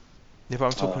 Yeah, but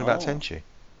I'm talking about Tenchu.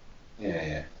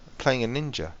 Yeah. Playing a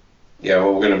ninja. Yeah,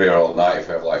 well, we're going to be here all night if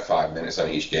we have like 5 minutes on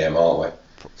each game, aren't we?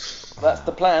 That's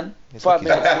the plan. 5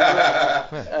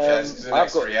 minutes. This is the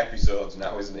next 3 episodes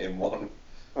now, isn't it, in one?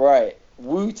 Right.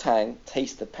 Wu-Tang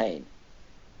Taste the Pain.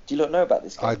 Do you not know about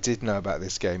this game? I did know about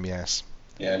this game, yes.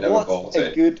 Yeah, never bought it.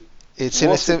 What a good It's in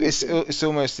a What's a sim- good it's game? it's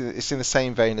almost it's in the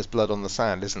same vein as Blood on the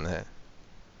Sand, isn't it?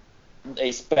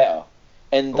 It's better.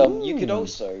 And you could Ooh,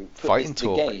 also put fighting the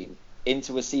talk. game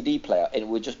into a CD player and it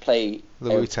would just play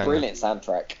The a Wu-Tang. brilliant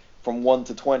soundtrack from 1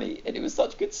 to 20. And it was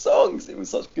such good songs. It was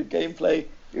such good gameplay.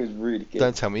 It was really good.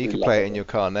 Don't tell me you Really could loved play that it in game. your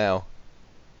car now.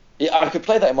 Yeah, I could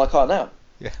play that in my car now.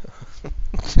 Yeah.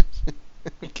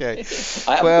 Okay.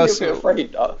 I am What a else? bit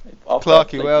afraid. After I've Clarky,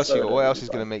 played what else you Persona got? What else every is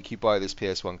going to time. make you buy this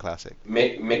PS1 Classic?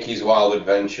 Mickey's Wild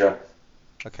Adventure.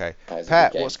 Okay. That is a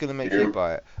Pat, good game. what's going to make You- you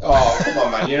buy it? Oh, come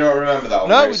on, man. You don't remember that one?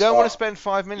 No, where we it don't want to start- spend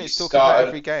 5 you minutes talking about started-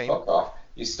 every game. Fuck off.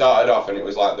 You started off and it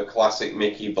was like the classic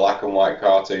Mickey black and white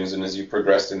cartoons, and as you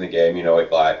progressed in the game, you know,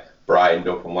 it like brightened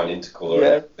up and went into colour Yeah.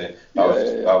 and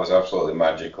everything. That was absolutely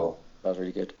magical. That was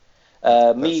really good.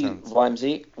 Me, sounds-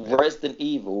 Rhymesy, Resident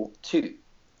Evil 2.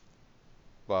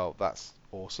 Well, that's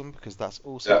awesome because that's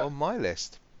also Yeah. on my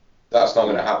list. That's not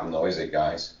going to happen though, is it,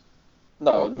 guys?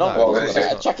 No, No, not well, it's it's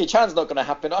not. not. Jackie Chan's not going to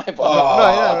happen either. No,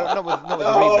 Oh. not with No.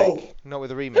 the remake. Not with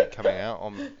the remake coming out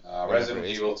on. whenever Resident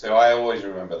it is. Evil 2, I always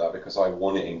remember that because I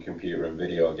won it in Computer and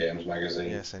Video Games magazine.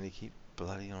 Yes, and you keep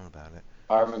bloody on about it.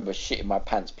 I remember shitting my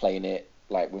pants playing it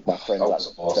like with my friends. That At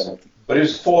was awesome. But it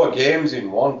was 4 games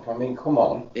in one. I mean, come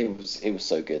on. It was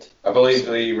so good. I believe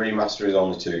the remaster is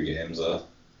only 2 games though.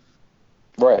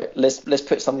 Right, let's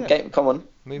put some Yeah. game. Come on,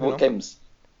 Moving what on. games?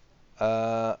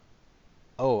 Oh,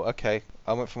 okay.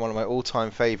 I went from one of my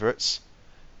all-time favourites,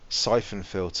 Siphon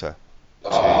Filter.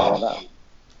 Oh,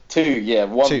 2, yeah,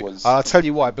 1 Two. was I'll tell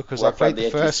you why, because I rough around played the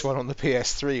the first edges. one on the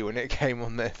PS3 when it came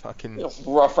on there. Fucking.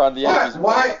 rough around the edges.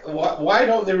 why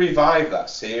don't they revive that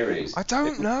series? I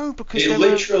don't know because It they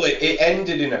literally it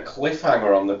ended in a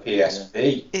cliffhanger on the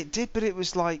PSP. it did, but it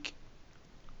was like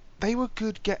they were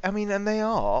good. I mean, and they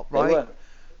are They right. were.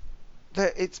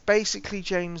 It's basically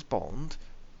James Bond.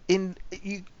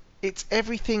 It's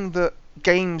everything that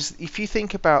games. If you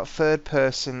think about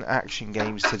third-person action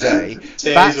games today,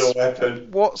 Taser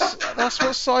weapon. that's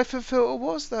what Siphon Filter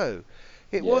was, though.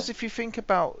 It Yeah. was, if you think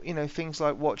about things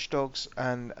like Watch Dogs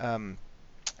and all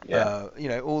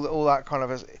that kind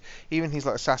of, even things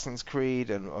like Assassin's Creed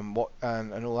and all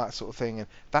that sort of thing, and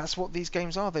that's what these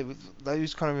games are.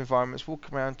 Those kind of environments,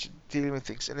 walking around dealing with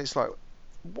things, and it's like,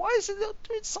 why is it not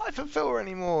doing Siphon Filter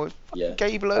anymore? It's fucking Yeah.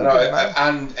 Gabe I Logan, know, man.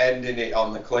 and ending it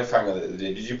on the cliffhanger that they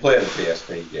did. Did you play the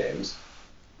PSP games?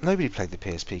 Nobody played the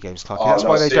PSP games, Clarky. Oh, That's no,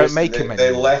 why they don't seriously, make them They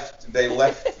anymore. left.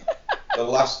 The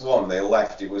last one they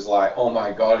left. It was like, oh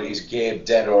my god, is Gabe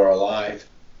dead or alive?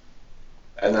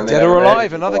 And then they Dead or never made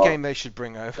Alive, it another before. game they should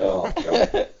bring over. Oh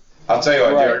god. I'll tell you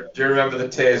what. Right. Do you remember the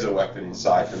taser weapon in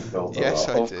Siphon Filter? Yes,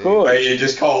 though? I Of do. course. Where you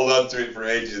just hold on to it for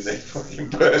ages and they fucking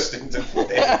burst into flame.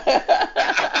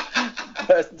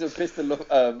 Burst into a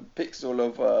pixel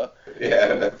of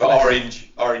Yeah,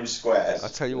 orange squares. I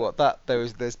tell you what,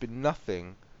 there's been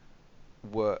nothing.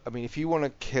 I mean, if you want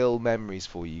to kill memories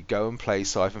for you, go and play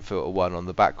Siphon Filter 1 on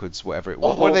the backwards, whatever it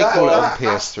was. What do they call it on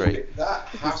PS3? That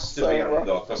has to So be on rough.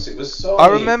 though, because it was Sony. I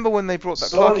remember when they brought that.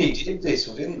 Sony Clarky, did this,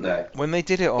 didn't they? when they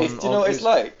did it on. do you know what it's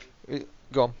like?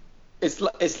 Go on. It's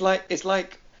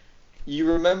like you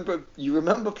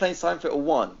remember playing Silent Hill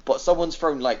 1, but someone's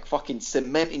thrown like fucking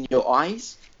cement in your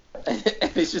eyes, and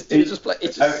it's just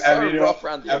so rough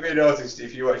around the Have you noticed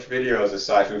if you watch videos of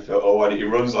Siphon Filter when he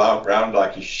runs around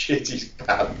like he shit his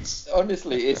pants?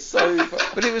 Honestly, it's so.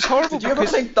 But it was horrible Did you ever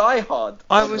because play Die Hard?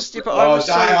 I was- yeah, but Oh, was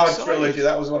so Die Hard excited. trilogy,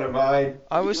 that was one of mine.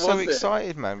 I was so Was it?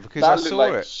 excited, man, because That I looked saw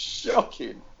like it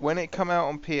shocking. when it come out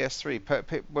on PS3.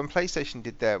 When PlayStation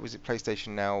did was it PlayStation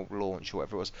Now launch or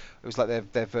whatever it was like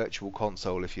their virtual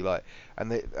console, if you like.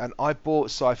 And I bought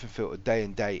Siphon Filter day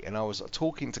and date, and I was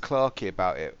talking to Clarky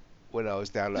about it when I was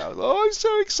down there. I was like, oh, I'm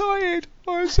so excited!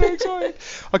 I'm so excited!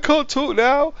 I can't talk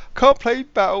now. Can't play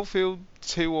Battlefield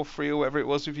 2 or 3 or whatever it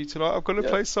was with you tonight. I've got to Yeah.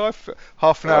 play Siphon.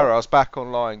 Half an hour, I was back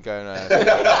online going.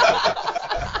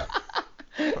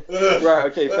 Right,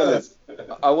 okay, fellas.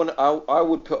 I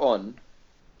would put on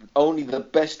only the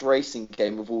best racing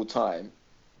game of all time,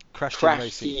 Crash Team Crash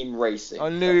Racing. Team Racing. I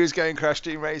knew he was going Crash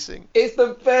Team Racing. It's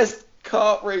the best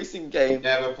kart racing game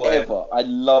Never played. ever. I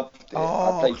loved it. I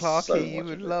Oh, played Clarky, so you much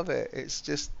would of it. love it. It's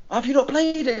just. Have you not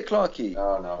played it, Clarky?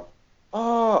 No.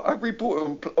 Oh, I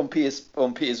rebought it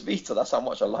on PS Vita. That's how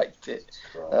much I liked it.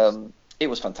 It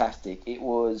was fantastic.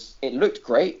 It looked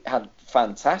great. Had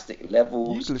fantastic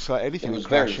levels. You looks like It anything was with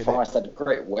very Crash in it. fast. Had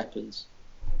great weapons.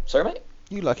 Sorry, mate.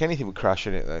 You like anything with Crash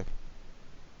in it, though.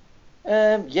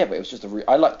 Yeah, but it was just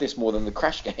I like this more than the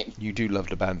Crash game. You do love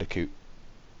the Bandicoot.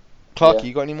 Clarky, Yeah.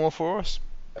 you got any more for us?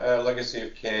 Legacy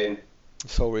of Kain.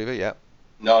 Soul Reaver, yeah.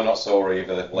 No, not Soul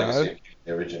Reaver. Legacy of Kain,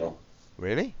 the original.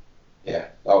 Really? Yeah,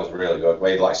 that was really good.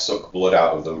 Where he'd like suck blood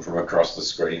out of them from across the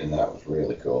screen, and that was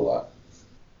really cool.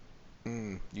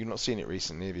 You've not seen it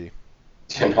recently, have you?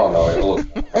 That. No, it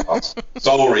looks.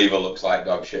 Soul Reaver looks like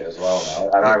dog shit as well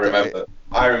now. And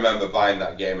I remember buying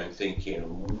that game and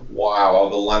thinking, wow, how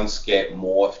the landscape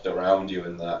morphed around you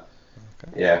and that.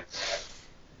 Okay. Yeah.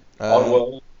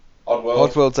 Oddworld.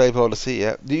 Oddworld's Abe Odyssey,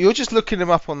 yeah. You're just looking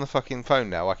them up on the fucking phone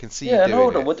now. I can see you doing it. Yeah,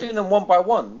 hold on. We're doing them one by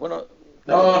one. We're not.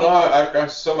 No,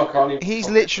 some I can't even. He's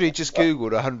literally just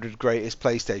Googled 100 greatest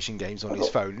PlayStation games on his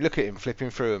phone. Look at him flipping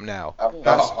through them now.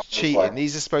 That's cheating.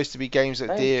 These are supposed to be games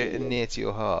that are dear and near to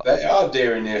your heart. They are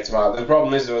dear and near to my heart. The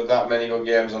problem is there were that many good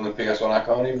games on the PS1, I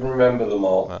can't even remember them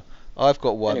all. I've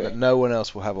got one that no one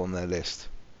else will have on their list.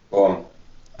 Go on.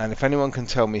 And if anyone can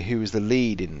tell me who is the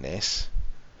lead in this,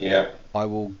 I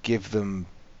will give them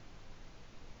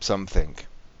something.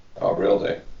 Oh,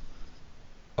 really?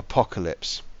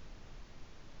 Apocalypse.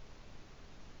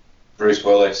 Bruce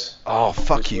Willis. Oh,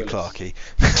 fuck you, Clarky.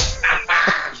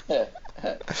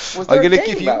 I'm going to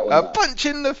give you a punch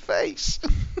in the face.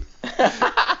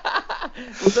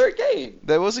 Was there a game?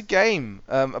 There was a game.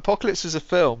 Apocalypse was a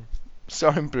film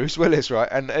starring Bruce Willis, right?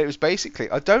 And it was basically,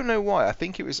 I don't know why. I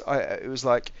think it was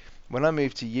like when I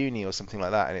moved to uni or something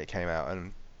like that, and it came out,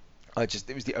 and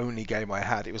it was the only game I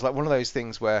had. It was like one of those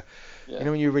things where, you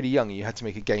know, when you were really young, you had to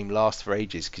make a game last for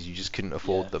ages because you just couldn't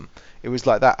afford them. It was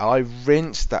like that. I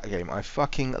rinsed that game. I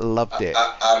fucking loved it.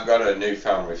 I've got a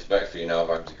newfound respect for you now,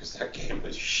 because that game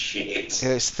was shit.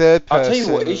 It's third person, I'll tell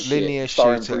you what is linear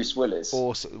starring shooter. Bruce Willis.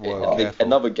 Awesome. Well, careful.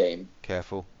 Another game.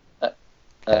 Careful.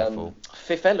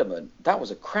 Fifth Element. That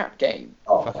was a crap game.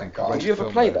 Oh my god! Did you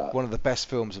ever play that? One of the best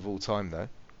films of all time, though.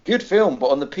 Good film,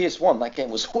 but on the PS1, that game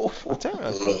was awful. I don't know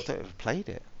if I've ever played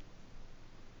it.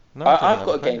 No, I've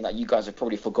got a game that you guys have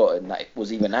probably forgotten that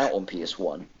was even out on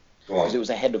PS1 because it was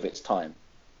ahead of its time.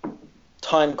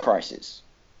 Time Crisis.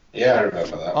 Yeah, I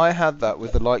remember that. I had that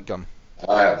with the light gun.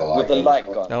 I had the light gun. With the light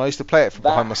gun. And I used to play it from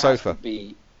behind my sofa.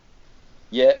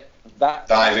 That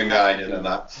diving behind it and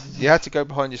that. You had to go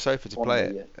behind your sofa to play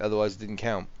it, otherwise it didn't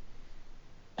count.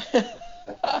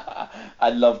 I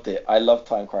loved it. I loved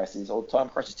Time Crisis or Time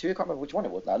Crisis 2. I can't remember which one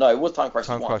it was now. No, it was Time Crisis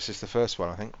 1. Time Crisis, the first one,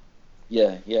 I think.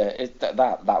 Yeah.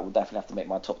 That would definitely have to make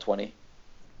my top 20.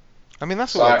 I mean,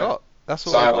 that's all I got. That's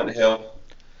all Silent Hill.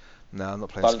 No, I'm not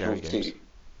playing scary games.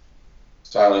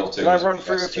 Silent Hill 2. Can I run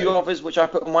through a few others which I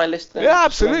put on my list then? Yeah,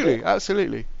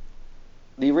 absolutely.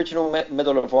 The original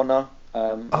Medal of Honor.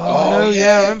 I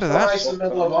remember that. The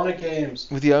Medal of Honor games.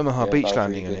 With the Omaha Beach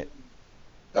landing in it.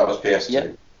 That was PS2.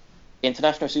 Yep.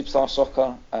 International Superstar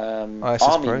Soccer.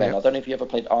 Army Men. I don't know if you ever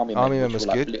played Army Men. Army Men was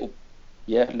good. Little.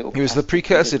 It was the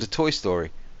precursor to Toy Story.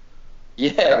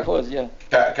 Yeah, it was, yeah.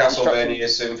 Castlevania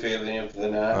Symphony of the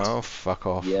Night. Oh, fuck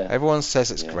off. Yeah. Everyone says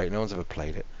it's great. No one's ever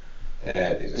played it. Yeah,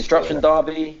 it is. Destruction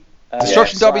Derby.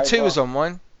 Destruction Derby 2 was on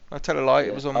mine. I tell a lie,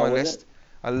 it was on my list.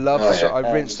 I love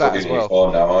I rinsed that as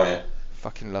well. Now, aren't you?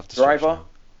 Fucking love Destruction.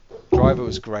 Driver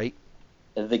was great.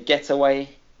 The Getaway.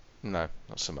 No,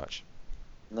 not so much.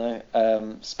 No.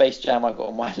 Space Jam I got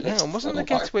on my list. Hang on, wasn't The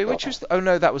Getaway, which was... Oh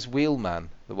no, that was Wheelman,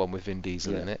 the one with Vin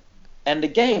Diesel in it. And the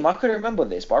game, I couldn't remember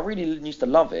this, but I really used to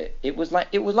love it. It was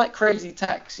like Crazy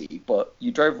Taxi, but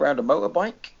you drove around a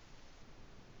motorbike.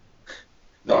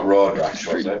 Not Road Rash,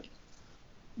 was it?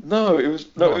 No, it's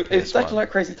exactly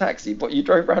like Crazy Taxi, but you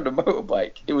drove around a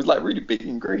motorbike. It was like really big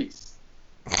in Greece.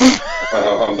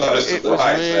 It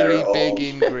was really big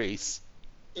in Greece.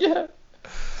 Yeah.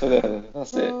 So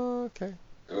that's it. Okay.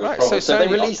 Right, so they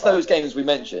released those games we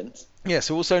mentioned. Yeah,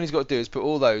 so all Sony's got to do is put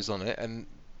all those on it, and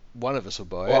one of us will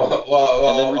buy it. Well,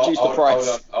 and then reduce the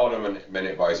price. Hold on a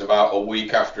minute, boys. About a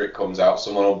week after it comes out,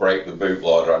 someone will break the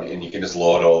bootloader on it, and you can just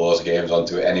load all those games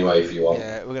onto it anyway if you want.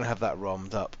 Yeah, we're going to have that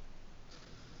ROM'd up.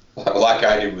 Like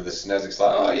I did with the SNES, it's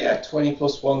like, oh yeah, 20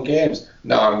 plus 1 games.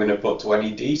 Now I'm going to put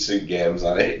 20 decent games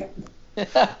on it.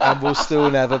 And we'll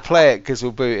still never play it because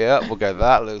we'll boot it up. We'll go,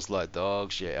 that looks like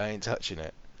dog shit. I ain't touching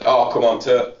it. Oh, come on.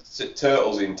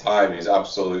 Turtles in Time is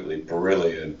absolutely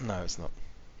brilliant. No, it's not.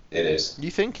 It is. You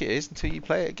think it is until you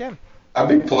play it again. I've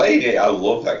been playing it. I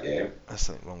love that game. There's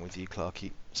something wrong with you,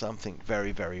 Clarky. Something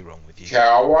very, very wrong with you.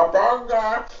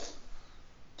 Cowabunga!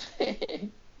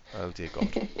 Oh, dear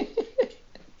God.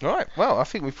 Alright, well, I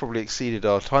think we've probably exceeded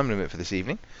our time limit for this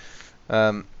evening.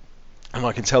 And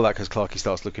I can tell that because Clarky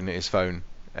starts looking at his phone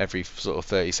every sort of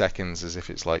 30 seconds as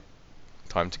if it's like,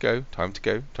 time to go.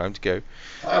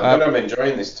 I'm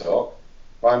enjoying this talk.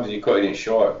 Why are you cutting it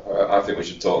short? I think we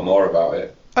should talk more about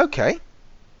it. Okay.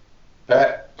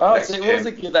 Pet. It was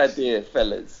a good idea,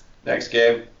 fellas. Next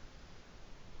game.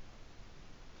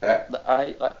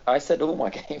 I said all my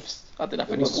games. I didn't have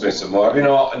There any must have more. been some more. Have you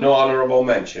no honourable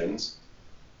mentions?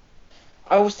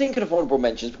 I was thinking of honourable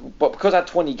mentions, but because I had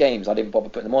 20 games, I didn't bother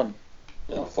putting them on.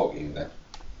 Oh, fuck you then.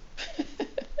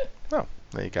 Well,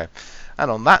 there you go.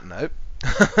 And on that note,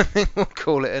 I think we'll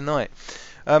call it a night.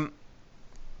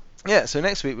 Yeah, so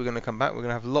next week we're going to come back. We're going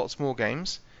to have lots more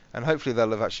games, and hopefully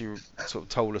they'll have actually sort of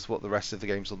told us what the rest of the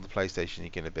games on the PlayStation are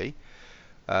going to be.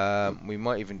 We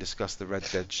might even discuss the Red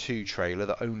Dead 2 trailer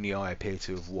that only I appear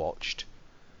to have watched.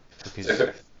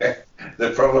 Because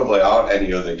There probably aren't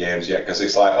any other games yet, because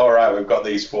it's like, all right, we've got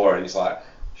these 4, and it's like,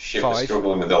 shit, we're 5.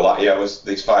 struggling with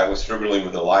these 5. We're struggling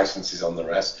with the licenses on the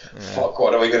rest. Yeah. Fuck,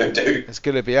 what are we gonna do? It's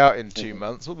going to be out in 2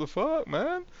 months. What the fuck,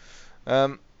 man?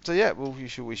 So yeah, well, we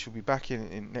shall be back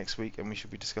in next week, and we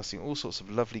shall be discussing all sorts of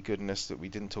lovely goodness that we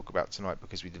didn't talk about tonight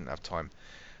because we didn't have time.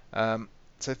 So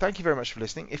thank you very much for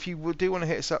listening. If you do want to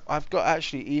hit us up, I've got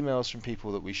actually emails from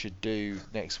people that we should do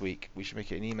next week. We should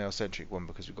make it an email-centric one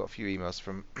because we've got a few emails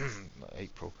from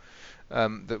April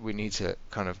that we need to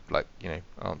kind of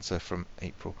answer from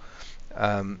April.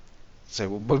 So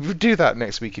we'll do that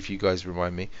next week if you guys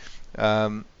remind me.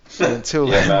 Until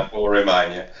Yeah, then, man, we'll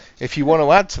remind you. if you want to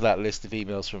add to that list of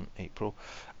emails from April,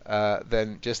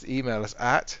 then just email us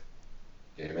at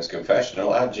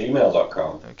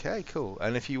gamersconfessional@gmail.com. Okay, cool.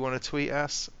 And if you want to tweet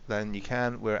us, then you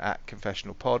can. We're at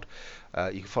Confessional Pod.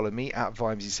 You can follow me at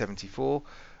Vimesy74.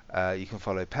 You can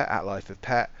follow Pet at Life of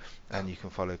Pet, and you can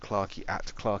follow Clarky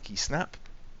at Clarky Snap.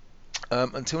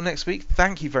 Until next week,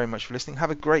 thank you very much for listening.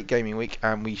 Have a great gaming week,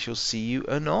 and we shall see you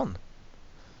anon.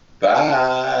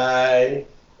 Bye.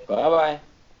 Bye-bye.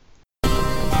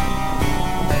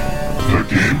 The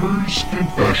Gamer's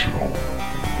Confessional.